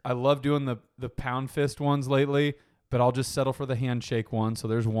 because I love doing the pound fist ones lately, but I'll just settle for the handshake one. So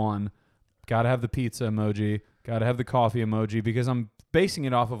there's one. Gotta have the pizza emoji. Gotta have the coffee emoji because I'm basing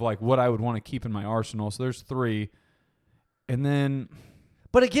it off of like what I would want to keep in my arsenal. So there's 3, and then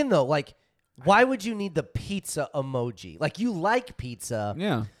But again, though, like, why would you need the pizza emoji? Like, you like pizza,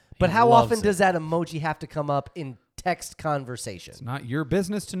 yeah, but He how loves often it. does that emoji have to come up in text conversation? it's not your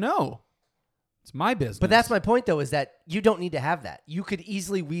business to know. It's my business. But that's my point, though, is that you don't need to have that. You could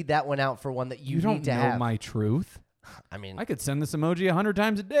easily weed that one out for one that you, don't need to know have. my truth. I mean, I could send this emoji 100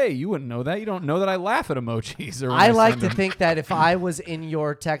 times a day. You wouldn't know that. You don't know that I laugh at emojis. Or when I like send to them. think that if I was in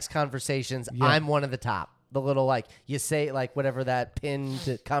your text conversations, Yeah. I'm one of the top. The little, like, you say, like, whatever that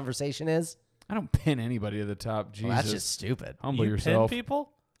pinned conversation is. I don't pin anybody to the top. Jesus, Well, that's just stupid. humble you yourself. pin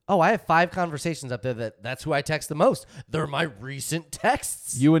people? Oh, I have 5 conversations up there that's who I text the most. They're my recent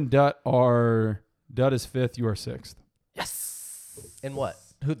texts. You and Dut is 5th. You are 6th. Yes. And what?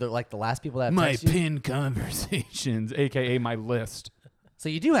 Who? They're like the last people that have My texted you? pin conversations, aka my list. So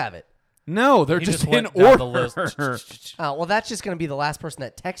you do have it. No, they're He just, just in went down order. the list. Oh, well, that's just going to be the last person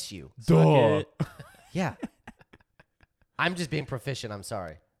that texts you. Duh. Suck it. Yeah. I'm just being proficient. I'm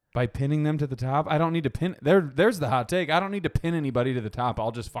sorry. By pinning them to the top, I don't need to pin. There's the hot take. I don't need to pin anybody to the top.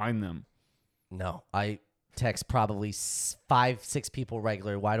 I'll just find them. No, I text probably 5, 6 people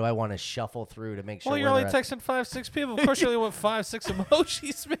regularly. Why do I want to shuffle through to make sure? Well, you're where only they're at? texting 5, 6 people. Of course, you only want 5, 6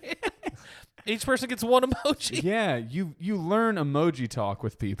 emojis, man. Each person gets one emoji. Yeah, you learn emoji talk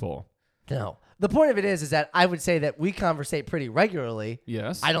with people. No. The point of it is that I would say that we conversate pretty regularly.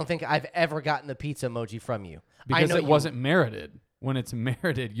 Yes, I don't think I've ever gotten the pizza emoji from you. I because know it you- wasn't merited. when it's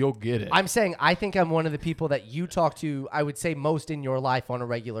merited, you'll get it. I'm saying I think I'm one of the people that you talk to, I would say, most in your life on a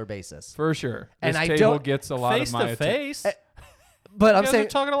regular basis. For sure. And This I table don't- gets a lot Face of my to face. But I'm You guys saying are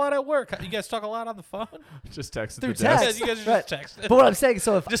talking a lot at work. You guys talk a lot on the phone. Just text through the desk. text. You guys are Right. just texting. But what I'm saying,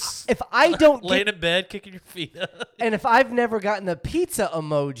 so Just if I don't laying get, in bed, kicking your feet up. and if I've never gotten the pizza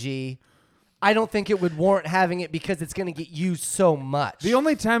emoji, I don't think it would warrant having it because it's going to get used so much. The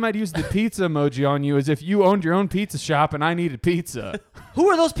only time I'd use the pizza emoji on you is if you owned your own pizza shop and I needed pizza. Who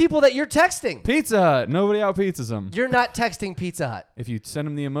are those people that you're texting? Pizza Hut. Nobody out pizzas them. You're not texting Pizza Hut. If you send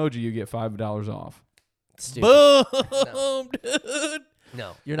them the emoji, you get $5 off. Stupid. Boom, dude.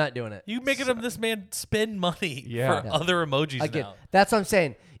 No, you're not doing it. You making this man spend money Yeah. for Yeah. other emojis Again, now. that's what I'm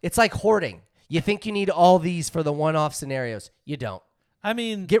saying. It's like hoarding. You think you need all these for the one-off scenarios. You don't. I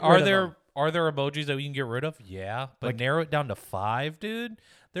mean, Get rid of them. are there emojis that you can get rid of? Yeah, but Like- narrow it down to 5, dude.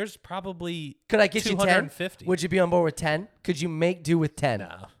 There's probably Could I get you 10? 250. Would you be on board with 10? Could you make do with 10?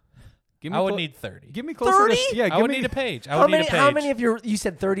 No. Give me I would clo- need 30. Give me closer 30? to... Yeah, I give would me... need a page. I How would many? need a page. How many of your? You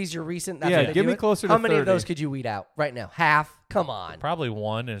said 30's your recent. That's Yeah, how they give do me it? closer to How many of 30. those could you weed out right now? Half. Come on. Probably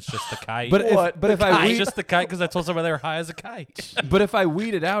one, and it's just the kite. But if, What? but if The I kite? it's weed, just the kite because I told somebody they were high as a kite. but if I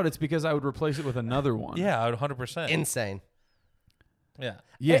weed it out, it's because I would replace it with another one. Yeah, 100%. Insane. Yeah.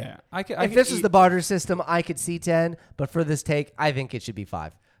 Yeah. I could, If this was the barter system, I could see 10. But for this take, I think it should be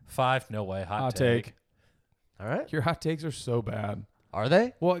 5. 5, no way. Hot, hot take. take. All right. Your hot takes are so bad. Are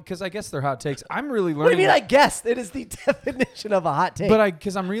they? Well, because I guess they're hot takes. I'm really learning. What do you mean? I guessed. It is the definition of a hot take. But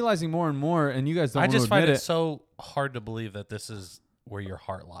because I'm realizing more and more, and you guys don't I want just to find admit it so hard to believe that this is where your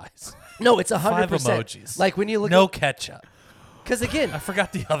heart lies. no, it's 100%. 5 emojis. Like when you look No ketchup. because again, I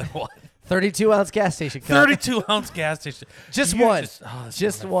forgot the other one. 32-ounce gas station cup. 32-ounce gas station. Just You one. oh, this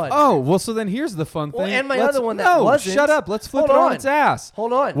Just is my- one. Oh, well, so then here's the fun Well, thing. and my Let's- other one that no, wasn't. shut up. Let's flip Hold it on on. its ass.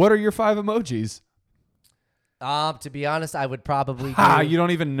 Hold on. What are your 5 emojis? To be honest, I would probably Ah, do- you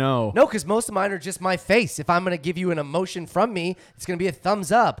don't even know. No, because most of mine are just my face. If I'm going to give you an emotion from me, it's going to be a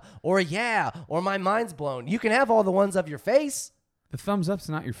thumbs up or a yeah or my mind's blown. You can have all the ones of your face, The thumbs up's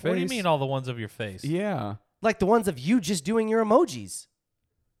not your face. What do you mean all the ones of your face? Yeah. like the ones of you just doing your emojis.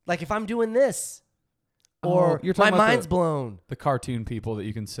 Like if I'm doing this or you're my talking about mind's blown. The cartoon people that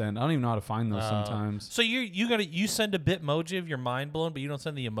you can send. I don't even know how to find those Oh. sometimes. So you send a Bitmoji of your mind blown, but you don't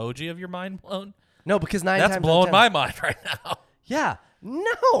send the emoji of your mind blown? No, because 9 That's times blowing out of 10 my mind right now. Yeah.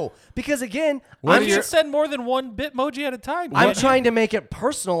 No, because again, What I'm are You your- can send more than one Bitmoji at a time. I'm can't you? trying to make it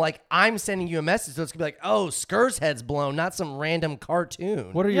personal. Like I'm sending you a message, so it's gonna be like, "Oh, Skur's head's blown," not some random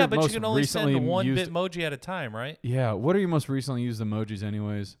cartoon. What are Yeah, your but most you can only recently send one used? Bitmoji at a time, right? Yeah. What are your most recently used emojis,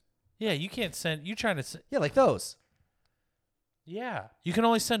 anyways? Yeah, you can't send. You trying to? Yeah, like those. Yeah, you can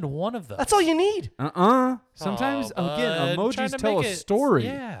only send one of those. That's all you need. Sometimes, Oh, again, bud, trying emojis to tell a make it- story.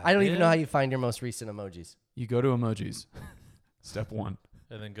 Yeah, I don't even dude. know how you find your most recent emojis. You go to emojis. Step 1.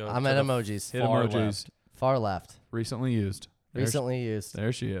 And then go. I'm to at the emojis. Hit Far emojis. left. Far left. Recently used. Recently used.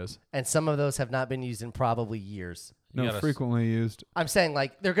 There she is. And some of those have not been used in probably years. You No, gotta s- frequently used. I'm saying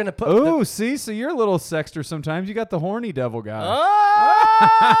like they're gonna put Oh, see? So you're a little sexter sometimes. You got the horny devil guy.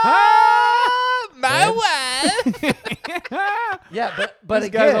 Oh, my wife. yeah, but this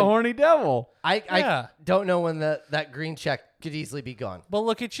guy's again, a horny devil. I Yeah. don't know when that green check could easily be gone. Well,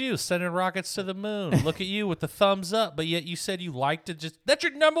 look at you sending rockets to the moon. Look at you with the thumbs up, but yet you said you liked to just. That's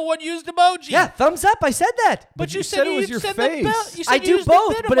your number one used emoji. Yeah, thumbs up. I said that. but you you said said it was you your said face. The bell, you said I you do used the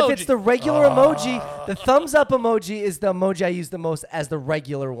both, bit but if emoji. it's the regular emoji, the thumbs up emoji is the emoji I use the most as the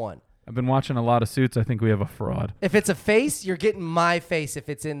regular one. I've been watching a lot of Suits. I think we have a fraud. If it's a face, you're getting my face if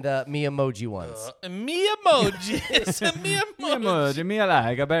it's in the me emoji ones. Me emoji. It's a me emoji. Emoji, me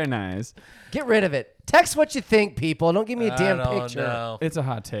like, very nice. Get rid of it. Text what you think, people. Don't give me a damn I don't picture. know. It's a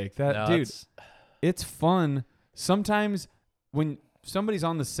hot take. That No, dude, it's- it's fun. Sometimes when somebody's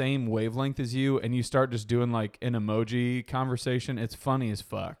on the same wavelength as you and you start just doing like an emoji conversation, it's funny as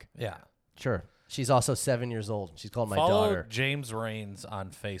fuck. Yeah. Sure. She's also 7 years old. She's called my Follow daughter. James Raines on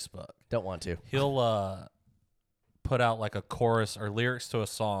Facebook. Don't want to. He'll put out like a chorus or lyrics to a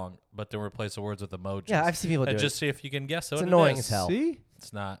song, but then replace the words with emojis. Yeah, I've seen people do and it. just see if you can guess It's what annoying it is. as hell. See?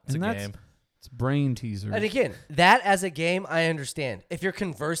 It's not. It's And a that's- game. It's brain teaser. And again, that as a game, I understand. If you're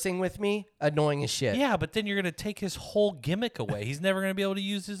conversing with me, annoying as shit. Yeah, but then you're gonna take his whole gimmick away. He's never gonna be able to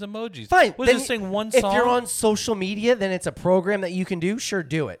use his emojis. Fine. We'll then just sing one if song. you're on social media, then it's a program that you can do. Sure,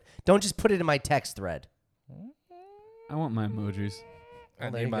 do it. Don't just put it in my text thread. I want my emojis. I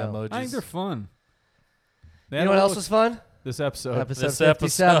Well, there need you my go. emojis. I think they're fun. They You had know what a else little- was fun? This episode. Episode this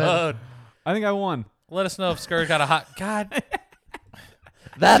 57. episode. I think I won. Let us know if Skur got a hot. God,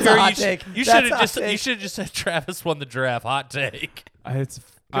 That's a Skur, hot you take. You That's should a hot have just. take. You should have just said Travis won the draft. Hot take.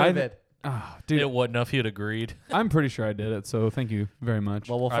 Could've been. Oh, dude, It wouldn't if you'd agreed. I'm pretty sure I did it. So thank you very much.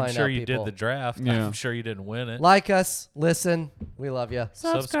 Well, we'll find I'm sure out, you people. did the draft. Yeah. I'm sure you didn't win it. Like us, listen. We love you.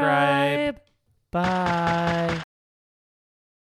 Subscribe. Bye.